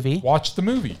watched the movie.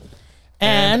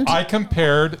 And I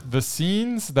compared the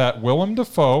scenes that Willem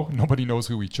Dafoe, nobody knows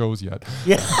who he chose yet.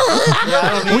 Yeah.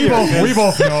 we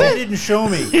both know. They didn't show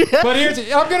me. But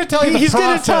I'm going to tell you the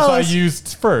process I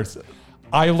used first.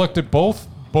 I looked at both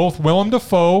Willem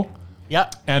Dafoe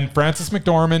and Frances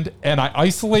McDormand, and I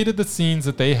isolated the scenes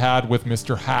that they had with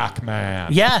Mr.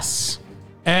 Hackman. Yes.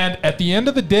 And at the end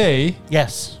of the day,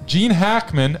 Gene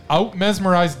Hackman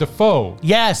out-mesmerized Dafoe.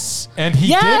 Yes. And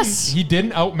he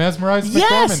didn't out-mesmerize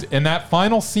McDormand. And that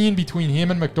final scene between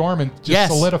him and McDormand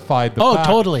just solidified the fact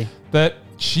that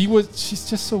she's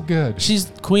just so good.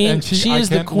 She's queen. She is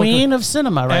the queen of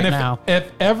cinema now.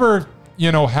 If ever,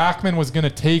 Hackman was going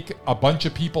to take a bunch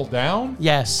of people down,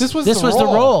 this was the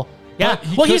role. Yeah.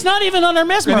 He's not even on our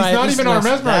mesmerize. He's not even on our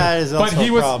mesmerize. That is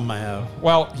also a problem I have.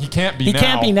 Well, he can't be now. He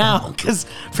can't be now because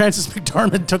Frances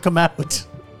McDormand took him out.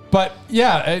 But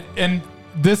yeah, and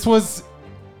this was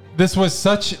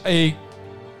such a.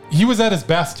 He was at his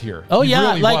best here. Oh he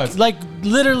yeah, really like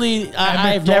literally,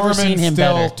 I've never seen him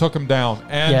better. Took him down,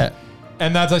 and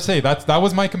as I say, that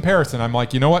was my comparison. I'm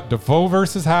like, you know what, Dafoe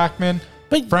versus Hackman.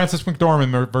 But Frances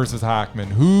McDormand versus Hackman.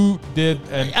 Who did?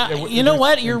 And you know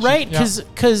what? You're right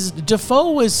because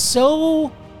Dafoe was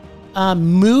so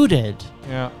mooted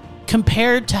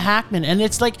compared to Hackman, and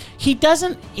it's like he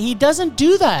doesn't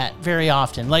do that very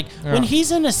often. Like when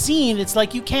he's in a scene, it's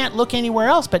like you can't look anywhere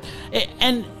else. But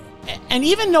and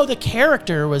even though the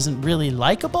character wasn't really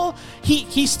likable,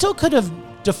 he still could have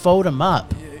Dafoe'd him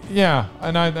up. Yeah,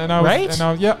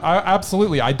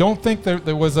 absolutely. I don't think there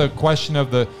was a question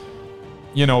of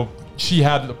she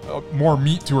had more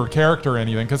meat to her character or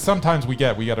anything, because sometimes we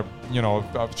get a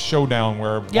showdown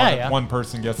where one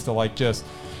person gets to just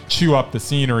chew up the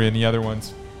scenery and the other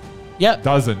one's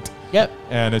doesn't. Yep.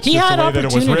 And it's just the way that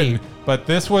it was written. But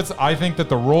I think that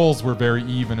the roles were very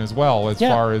even as well as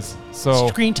far as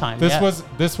screen time.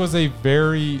 This was a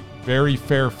very, very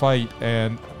fair fight,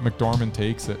 and McDormand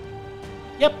takes it.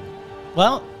 Yep.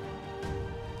 Well,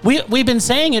 we've been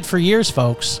saying it for years,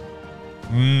 folks.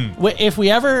 If we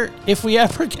ever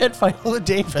get Viola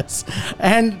Davis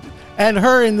and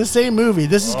her in the same movie,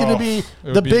 this is going to be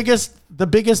the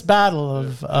biggest battle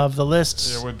of the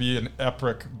lists. It would be an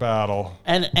epic battle.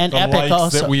 And the epic likes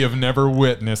also. that we have never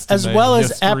witnessed. As in well the as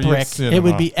history of epic, cinema. it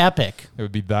would be epic. It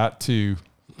would be that too.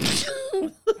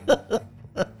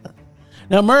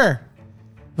 Now, Murr,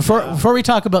 before we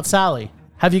talk about Sally,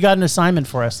 have you got an assignment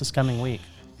for us this coming week?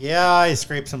 Yeah, I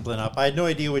scraped something up. I had no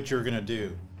idea what you were gonna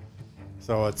do,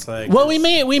 so it's like. Well, we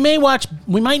might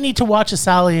need to watch a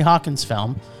Sally Hawkins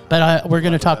film, but we're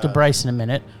going to talk to Bryce in a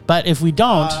minute. But if we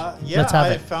don't, let's have I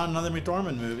it. found another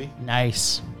McDormand movie.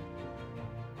 Nice.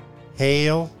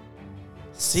 Hail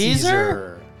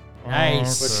Caesar?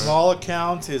 Nice. Which, from all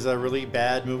accounts, is a really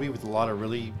bad movie with a lot of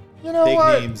really You know big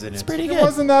what? names in It's it. pretty It good.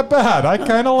 wasn't that bad. I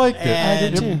kind of liked it.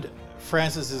 And did too.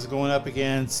 Francis is going up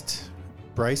against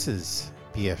Bryce's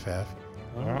BFF,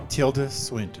 Tilda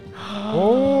Swinton,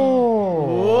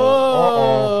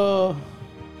 Whoa.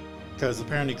 because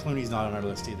apparently Clooney's not on our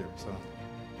list either. So,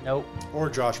 Nope. or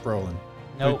Josh Brolin.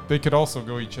 Nope. They could also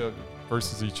go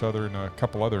versus each other in a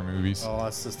couple other movies. Oh,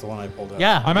 that's just the one I pulled up.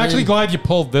 Yeah. I'm actually glad you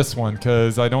pulled this one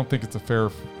because I don't think it's a fair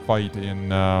fight in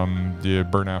the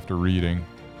Burn After Reading.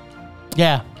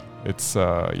 Yeah. It's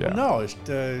No,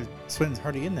 Swinton's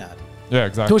hardly in that. yeah,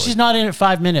 exactly. Well, she's not in it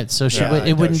 5 minutes, so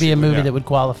it wouldn't be a movie that would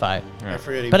qualify. Yeah. I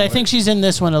forget. But I think she's in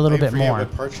this one a little bit more.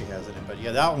 What part she has in it, but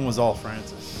yeah, that one was all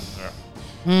Francis.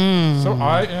 So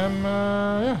I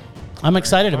am I'm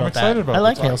excited about excited that. about I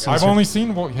like this. Hail Caesar. I've only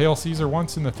seen Hail Caesar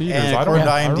once in the theaters. And I according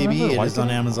to I IMDb, remember it is liking on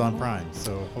Amazon Prime,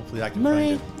 so hopefully I can find Murray,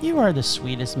 it. you are the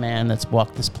sweetest man that's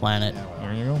walked this planet.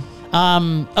 There you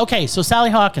go. Okay, so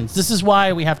Sally Hawkins. This is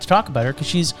why we have to talk about her, because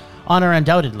she's on our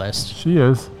undoubted list. She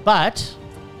is. But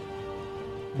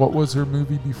What was her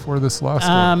movie before this last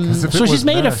one? 'Cause if it so she's was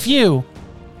made a Mesh- few.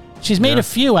 She's made Yeah. a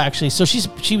few actually. So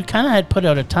she kind of had put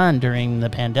out a ton during the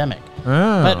pandemic.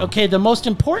 Oh. But okay, the most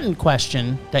important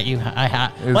question that I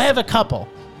have a couple.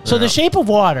 So Yeah. The Shape of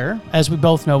Water, as we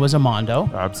both know, was a Mondo.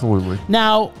 Absolutely.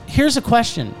 Now, here's a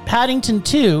question. Paddington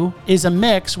 2 is a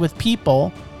mix with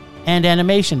people and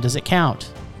animation. Does it count?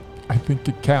 I think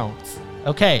it counts.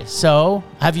 Okay, so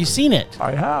have you seen it?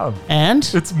 I have. And?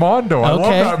 It's Mondo. I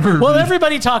Okay. love that movie. Well,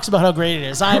 everybody talks about how great it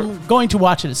is. I'm going to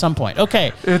watch it at some point.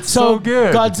 Okay. It's so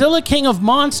good. Godzilla King of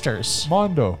Monsters.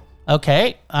 Mondo.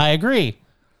 Okay, I agree.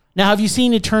 Now, have you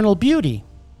seen Eternal Beauty?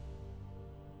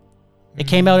 It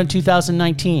came out in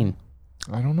 2019.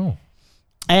 I don't know.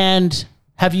 And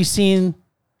have you seen,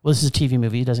 well, this is a TV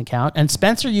movie, it doesn't count. And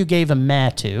Spencer, you gave a meh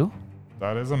to.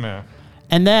 That is a man.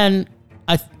 And then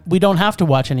we don't have to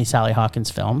watch any Sally Hawkins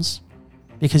films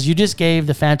because you just gave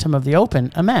The Phantom of the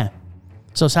Open a meh.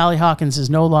 So Sally Hawkins is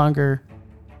no longer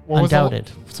What was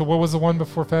undoubted. So what was the one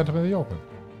before Phantom of the Open?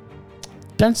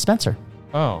 Ben Spencer.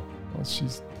 Oh, well,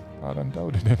 she's not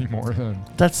undoubted anymore then.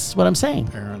 That's what I'm saying.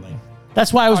 Apparently.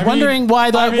 That's why I was wondering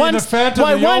why that the Phantom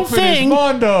why of the one Open thing. is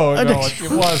Mondo. No,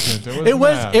 it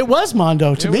wasn't. It was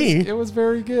Mondo to me. It was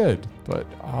very good, but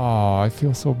I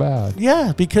feel so bad.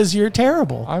 Yeah, because you're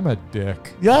terrible. I'm a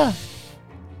dick. Yeah.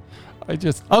 I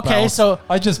just Okay, bounce. so-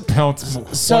 I just bounced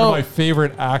one of my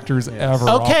favorite actors ever.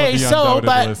 Off Okay, of the so undoubted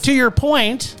but list. to your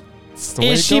point, It's the way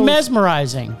is it she goes.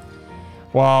 mesmerizing?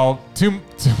 Well,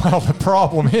 well, the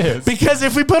problem is Because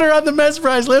if we put her on the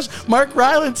mesmerized list, Mark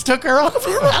Rylance took her off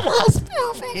in that last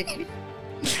movie.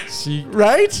 she.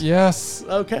 Right? Yes.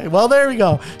 Okay, well, there we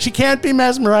go. She can't be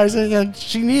mesmerizing, and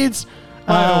she needs.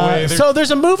 By the way, so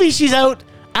there's a movie she's out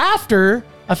after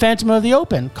A Phantom of the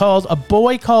Open called A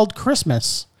Boy Called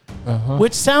Christmas,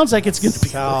 which sounds like it's going to be.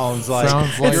 Sounds like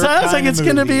It sounds like it's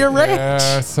going to be a range.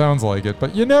 Yeah, sounds like it,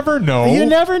 but you never know. You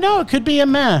never know. It could be a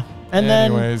meh. And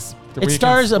Anyways, then it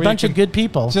stars a bunch of good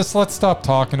people. Just let's stop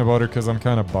talking about her because I'm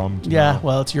kind of bummed. Yeah, now.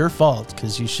 well, it's your fault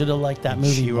because you should have liked that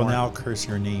movie. She will more. now curse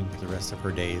your name for the rest of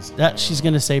her days. That she's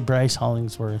going to say Bryce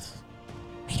Hollingsworth.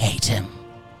 I hate him.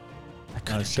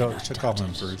 She'll call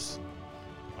him Bruce.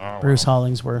 Bruce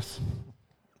Hollingsworth.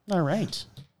 All right.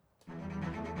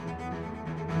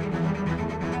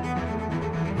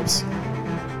 Oops.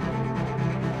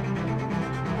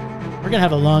 We're going to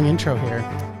have a long intro here.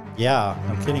 Yeah,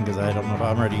 I'm kidding because I don't know if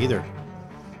I'm ready either.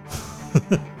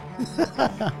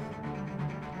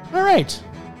 All right.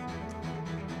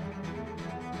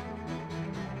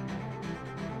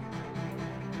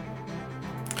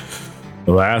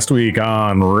 Last week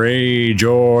on Rage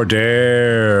or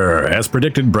Dare. As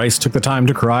predicted, Bryce took the time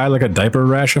to cry like a diaper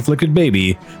rash afflicted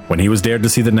baby when he was dared to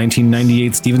see the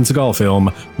 1998 Steven Seagal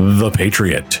film, The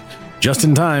Patriot, just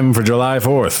in time for July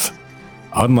 4th.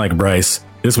 Unlike Bryce,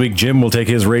 this week Jim will take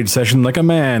his rage session like a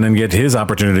man and get his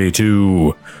opportunity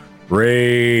to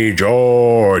Rage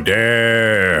or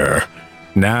Dare.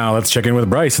 Now let's check in with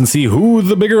Bryce and see who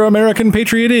the bigger American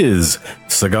patriot is.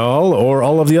 Seagal or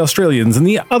all of the Australians in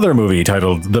the other movie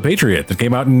titled The Patriot that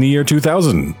came out in the year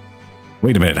 2000.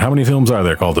 Wait a minute, how many films are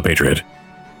there called The Patriot?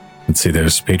 Let's see,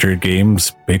 there's Patriot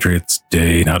Games, Patriots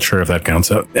Day, not sure if that counts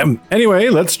out. Anyway,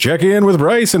 let's check in with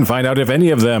Bryce and find out if any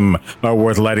of them are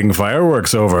worth lighting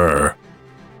fireworks over.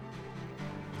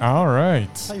 All right. I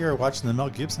thought you were watching the Mel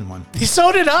Gibson one.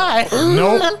 So did I.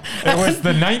 Nope. It was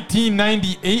the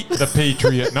 1998 The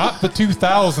Patriot, not the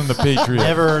 2000 The Patriot.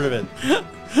 Never heard of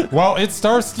it. Well, it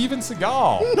stars Steven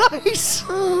Seagal. Nice.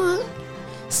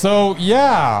 So,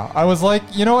 yeah, I was like,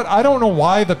 you know what? I don't know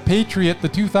why The Patriot, the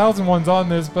 2000 one's on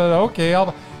this, but okay,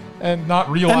 and not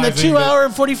realizing And the 2 hour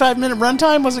and 45 minute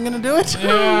runtime wasn't going to do it?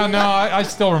 Yeah, no, I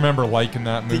still remember liking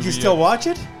that movie. Did you still watch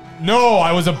it? No,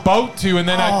 I was about to, and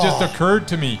then it just occurred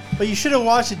to me. But you should have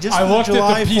watched it just I for looked the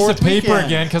July at the piece 4th of paper weekend.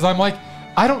 again because I'm like,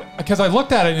 because I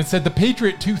looked at it and it said The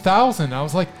Patriot 2000. I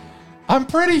was like, I'm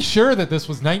pretty sure that this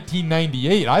was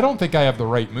 1998. I don't think I have the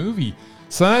right movie.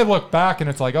 So then I look back and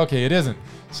it's like, okay, it isn't.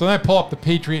 So then I pull up The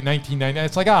Patriot 1999.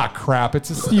 It's like, crap,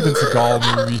 it's a Steven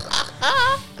Seagal movie.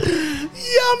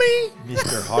 Yummy.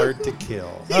 Mr. Hard to Kill.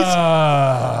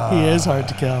 He is hard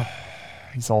to kill.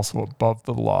 He's also above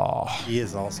the law. He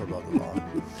is also above the law.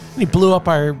 He blew up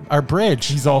our bridge.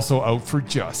 He's also out for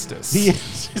justice.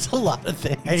 He's a lot of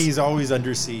things. And he's always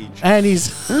under siege. And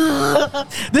he's...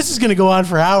 This is going to go on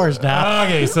for hours now.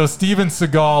 Okay, so Steven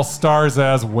Seagal stars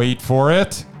as, wait for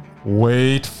it,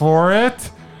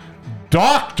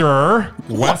 Dr.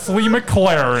 Wesley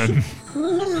McLaren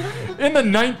in the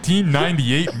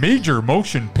 1998 major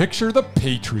motion picture The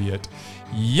Patriot.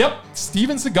 Yep,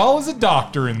 Steven Seagal is a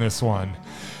doctor in this one.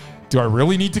 Do I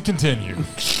really need to continue?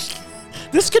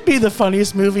 This could be the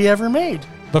funniest movie ever made.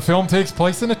 The film takes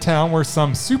place in a town where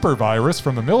some super virus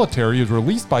from the military is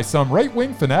released by some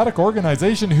right-wing fanatic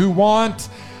organization who want,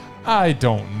 I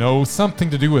don't know, something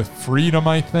to do with freedom,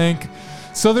 I think.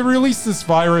 So they release this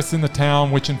virus in the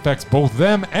town, which infects both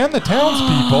them and the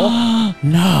townspeople.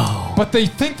 No. But they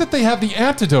think that they have the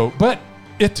antidote, but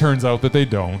it turns out that they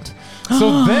don't.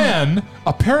 So then,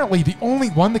 apparently the only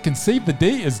one that can save the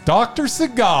day is Dr.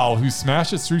 Seagal, who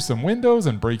smashes through some windows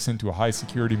and breaks into a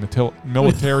high-security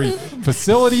military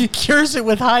facility. Cures it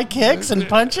with high kicks and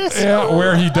punches? Yeah,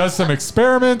 where he does some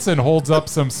experiments and holds up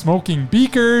some smoking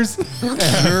beakers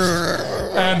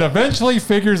and eventually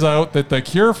figures out that the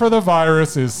cure for the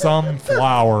virus is some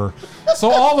flower. So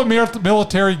all the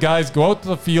military guys go out to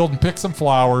the field and pick some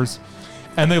flowers,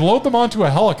 and they load them onto a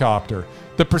helicopter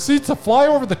that proceeds to fly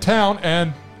over the town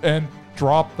and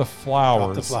drop the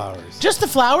flowers. Drop the flowers. Just the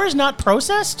flowers, not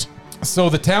processed? So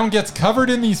the town gets covered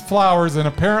in these flowers, and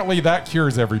apparently that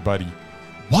cures everybody.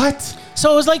 What?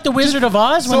 So it was like the Wizard of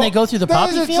Oz when So they go through the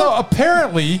poppy field? So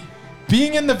apparently,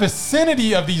 being in the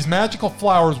vicinity of these magical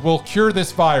flowers will cure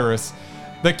this virus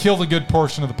that killed a good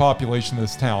portion of the population of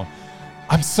this town.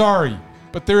 I'm sorry,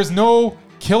 but there is no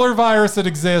killer virus that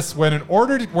exists where in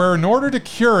order to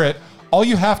cure it, all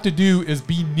you have to do is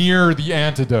be near the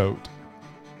antidote.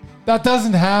 That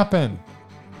doesn't happen.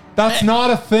 That's not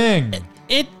a thing.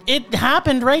 It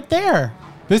happened right there.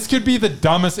 This could be the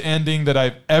dumbest ending that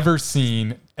I've ever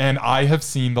seen, and I have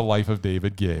seen The Life of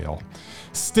David Gale.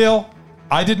 Still,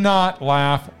 I did not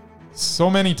laugh so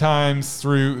many times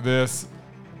through this.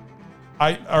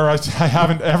 I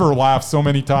haven't ever laughed so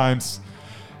many times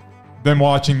than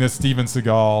watching this Steven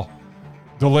Seagal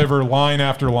deliver line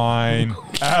after line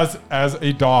as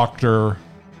a doctor.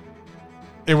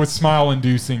 It was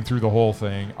smile-inducing through the whole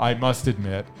thing, I must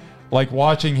admit. Like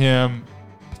watching him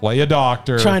play a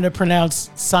doctor. Trying to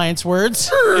pronounce science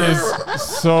words. Is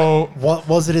so...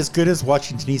 Was it as good as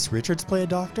watching Denise Richards play a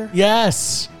doctor?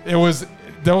 Yes. It was...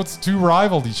 Those two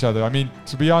rivaled each other. I mean,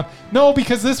 to be honest... No,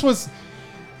 because this was...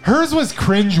 Hers was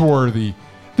cringeworthy.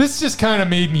 This just kind of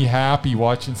made me happy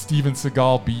watching Steven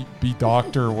Seagal be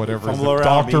doctor or whatever. Fumble around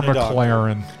Dr. being a doctor.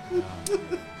 McLaren.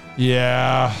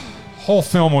 Yeah. Whole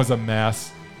film was a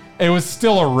mess. It was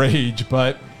still a rage,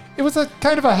 but it was a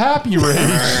kind of a happy rage.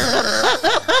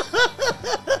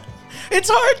 It's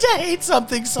hard to hate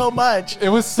something so much. It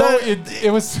was so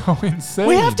it was so insane.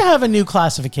 We have to have a new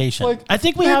classification. Like, I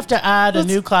think we have to add a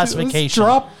new Let's classification.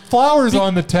 drop flowers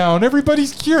on the town.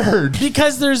 Everybody's cured.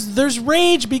 Because there's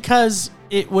rage because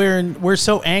we're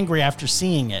so angry after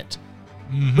seeing it.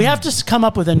 Mm-hmm. We have to come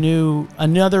up with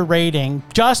another rating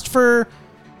just for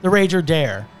the Rage or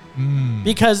Dare.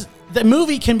 Because the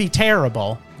movie can be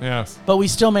terrible, Yes. but we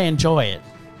still may enjoy it.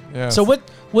 Yes. So what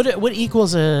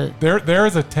equals a There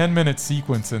is a 10-minute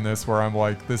sequence in this where I'm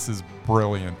like, this is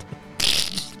brilliant.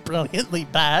 brilliantly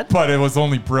bad. But it was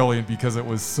only brilliant because it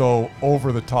was so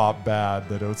over the top bad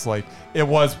that it was like it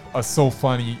was a so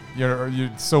funny,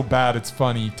 you're so bad it's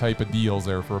funny type of deals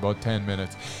there for about 10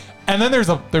 minutes. And then there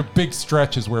are big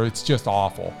stretches where it's just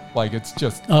awful. Like it's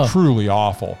just truly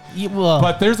awful.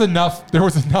 But there was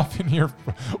enough in here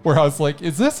where I was like,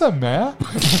 is this a meh?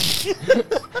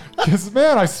 Because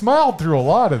man, I smiled through a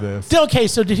lot of this. Okay,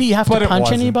 so did he have to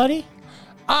punch anybody?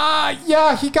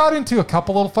 Yeah, he got into a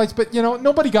couple little fights, but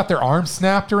nobody got their arms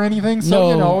snapped or anything.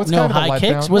 So it's kind of a letdown.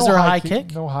 Kicks? Was there a high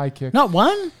kick? No high kick. Not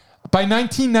one? By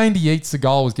 1998,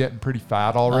 Seagal was getting pretty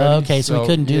fat already. Okay, so he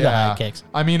couldn't do the high kicks.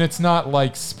 I mean, it's not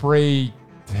like spray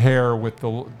hair with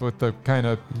the kind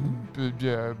of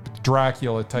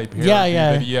Dracula type hair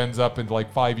that he ends up in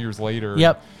like 5 years later.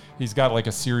 Yep. He's got like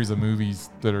a series of movies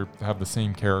that have the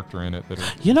same character in it.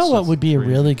 What would be crazy.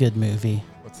 A really good movie?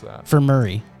 What's that? For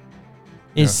Murray.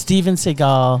 Is Steven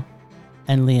Seagal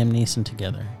and Liam Neeson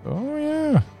together. Oh,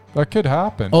 yeah. That could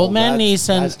happen. Old man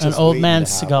Neeson and old man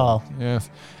Seagal. Yes.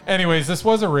 Anyways, this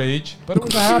was a rage, but it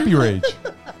was a happy rage.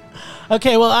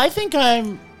 Okay, well, I think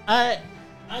I'm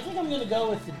going to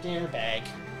go with the dare bag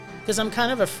because I'm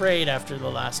kind of afraid after the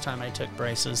last time I took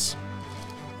braces.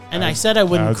 And I said I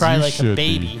wouldn't cry like a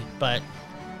baby, but...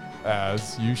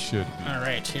 As you should be. All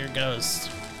right, here goes.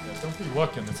 Yeah, don't be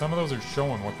looking. Some of those are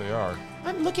showing what they are.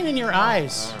 I'm looking in your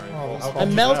eyes. All right.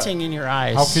 I'm melting in your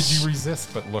eyes. How could you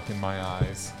resist but look in my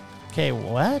eyes? Okay,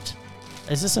 what?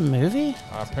 Is this a movie?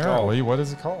 Apparently. What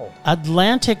is it called?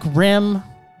 Atlantic Rim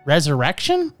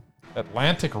Resurrection?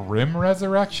 Atlantic Rim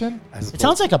Resurrection? It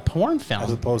sounds like a porn film.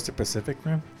 As opposed to Pacific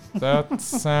Rim? That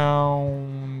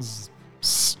sounds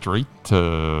straight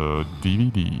to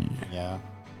DVD. Yeah.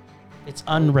 It's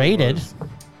unrated.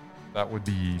 That would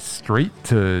be straight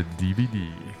to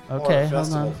DVD. Okay,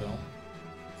 hold on.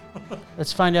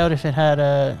 Let's find out if it had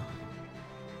a...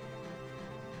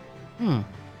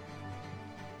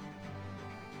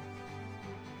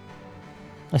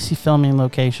 I see filming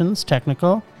locations,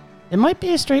 technical. It might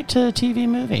be a straight-to-TV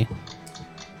movie.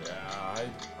 Yeah,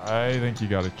 I think you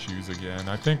got to choose again.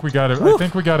 I think we got to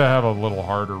have a little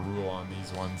harder rule on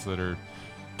these ones that are,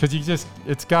 because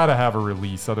it's got to have a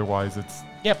release. Otherwise, it's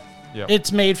Yep.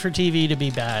 It's made for TV to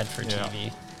be bad for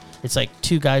TV. It's like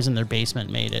two guys in their basement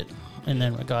made it, and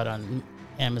then it got on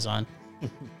Amazon.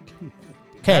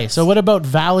 Okay, so what about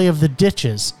Valley of the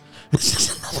Ditches?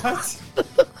 What?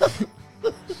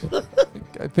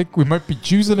 I think we might be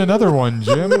choosing another one,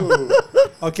 Jim.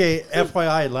 Okay,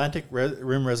 FYI, Atlantic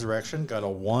Rim Resurrection got a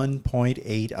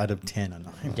 1.8 out of 10 on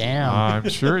IMDb. Damn. I'm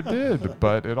sure it did,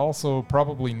 but it also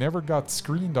probably never got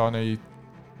screened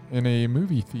in a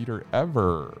movie theater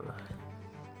ever.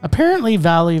 Apparently,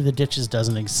 Valley of the Ditches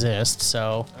doesn't exist,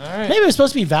 so maybe it was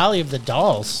supposed to be Valley of the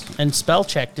Dolls, and spell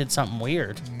check did something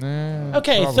weird. Nah,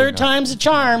 okay, third time's a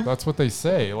charm. That's what they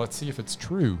say. Let's see if it's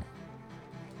true.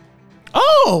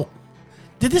 Oh!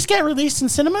 Did this get released in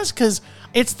cinemas? Because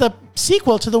it's the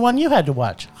sequel to the one you had to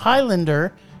watch,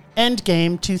 Highlander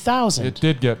Endgame 2000. It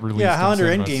did get released. Yeah,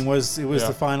 Highlander in Endgame was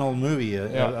the final movie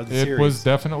of the series. It was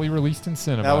definitely released in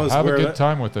cinema. Have a good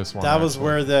time with this one. That was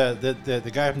where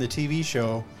the guy from the TV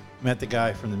show met the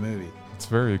guy from the movie. It's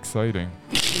very exciting.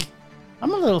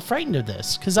 I'm a little frightened of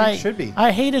this because should be.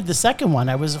 I hated the second one.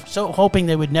 I was so hoping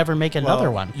they would never make another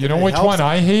one. You know which one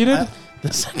I hated?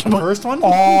 The second one. First one?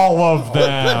 All of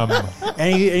them.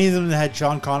 Any of them that had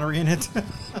Sean Connery in it?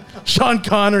 Sean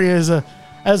Connery as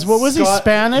what was he,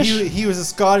 Spanish? He was a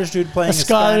Scottish dude playing a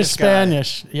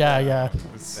Spanish. guy. Yeah.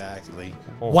 Exactly.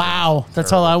 Wow.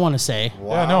 That's all I want to say.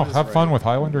 Wow, yeah, no, have fun with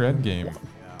Highlander Endgame.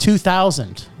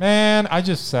 2000. Man, I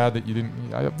just sad that you didn't.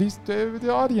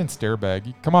 The audience dare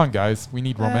bag. Come on, guys. We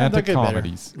need romantic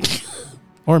comedies.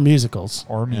 Or musicals.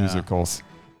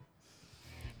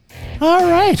 All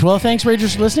right. Well, thanks,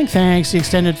 Ragers, for listening. Thanks to the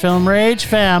Extended Film Rage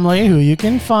family, who you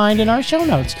can find in our show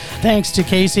notes. Thanks to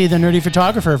Casey, the nerdy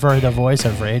photographer, for the voice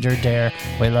of Rage or Dare.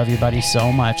 We love you, buddy, so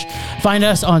much. Find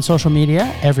us on social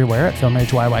media everywhere at Film Rage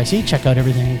YYC. Check out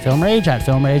everything Film Rage at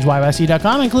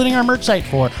filmrageyyc.com, including our merch site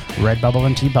for Redbubble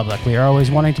and TeePublic. We are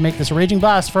always wanting to make this a raging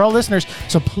blast for all listeners,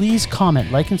 so please comment,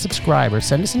 like, and subscribe, or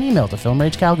send us an email to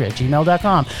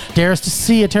filmragecalgary@gmail.com. Dare us to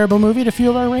see a terrible movie to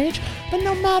fuel our rage, but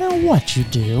no matter what you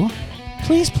do,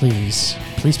 please,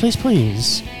 pretty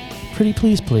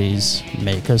please,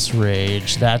 make us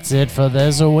rage. That's it for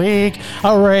this week.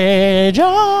 Rage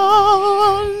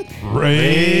on!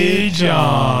 Rage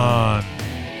on!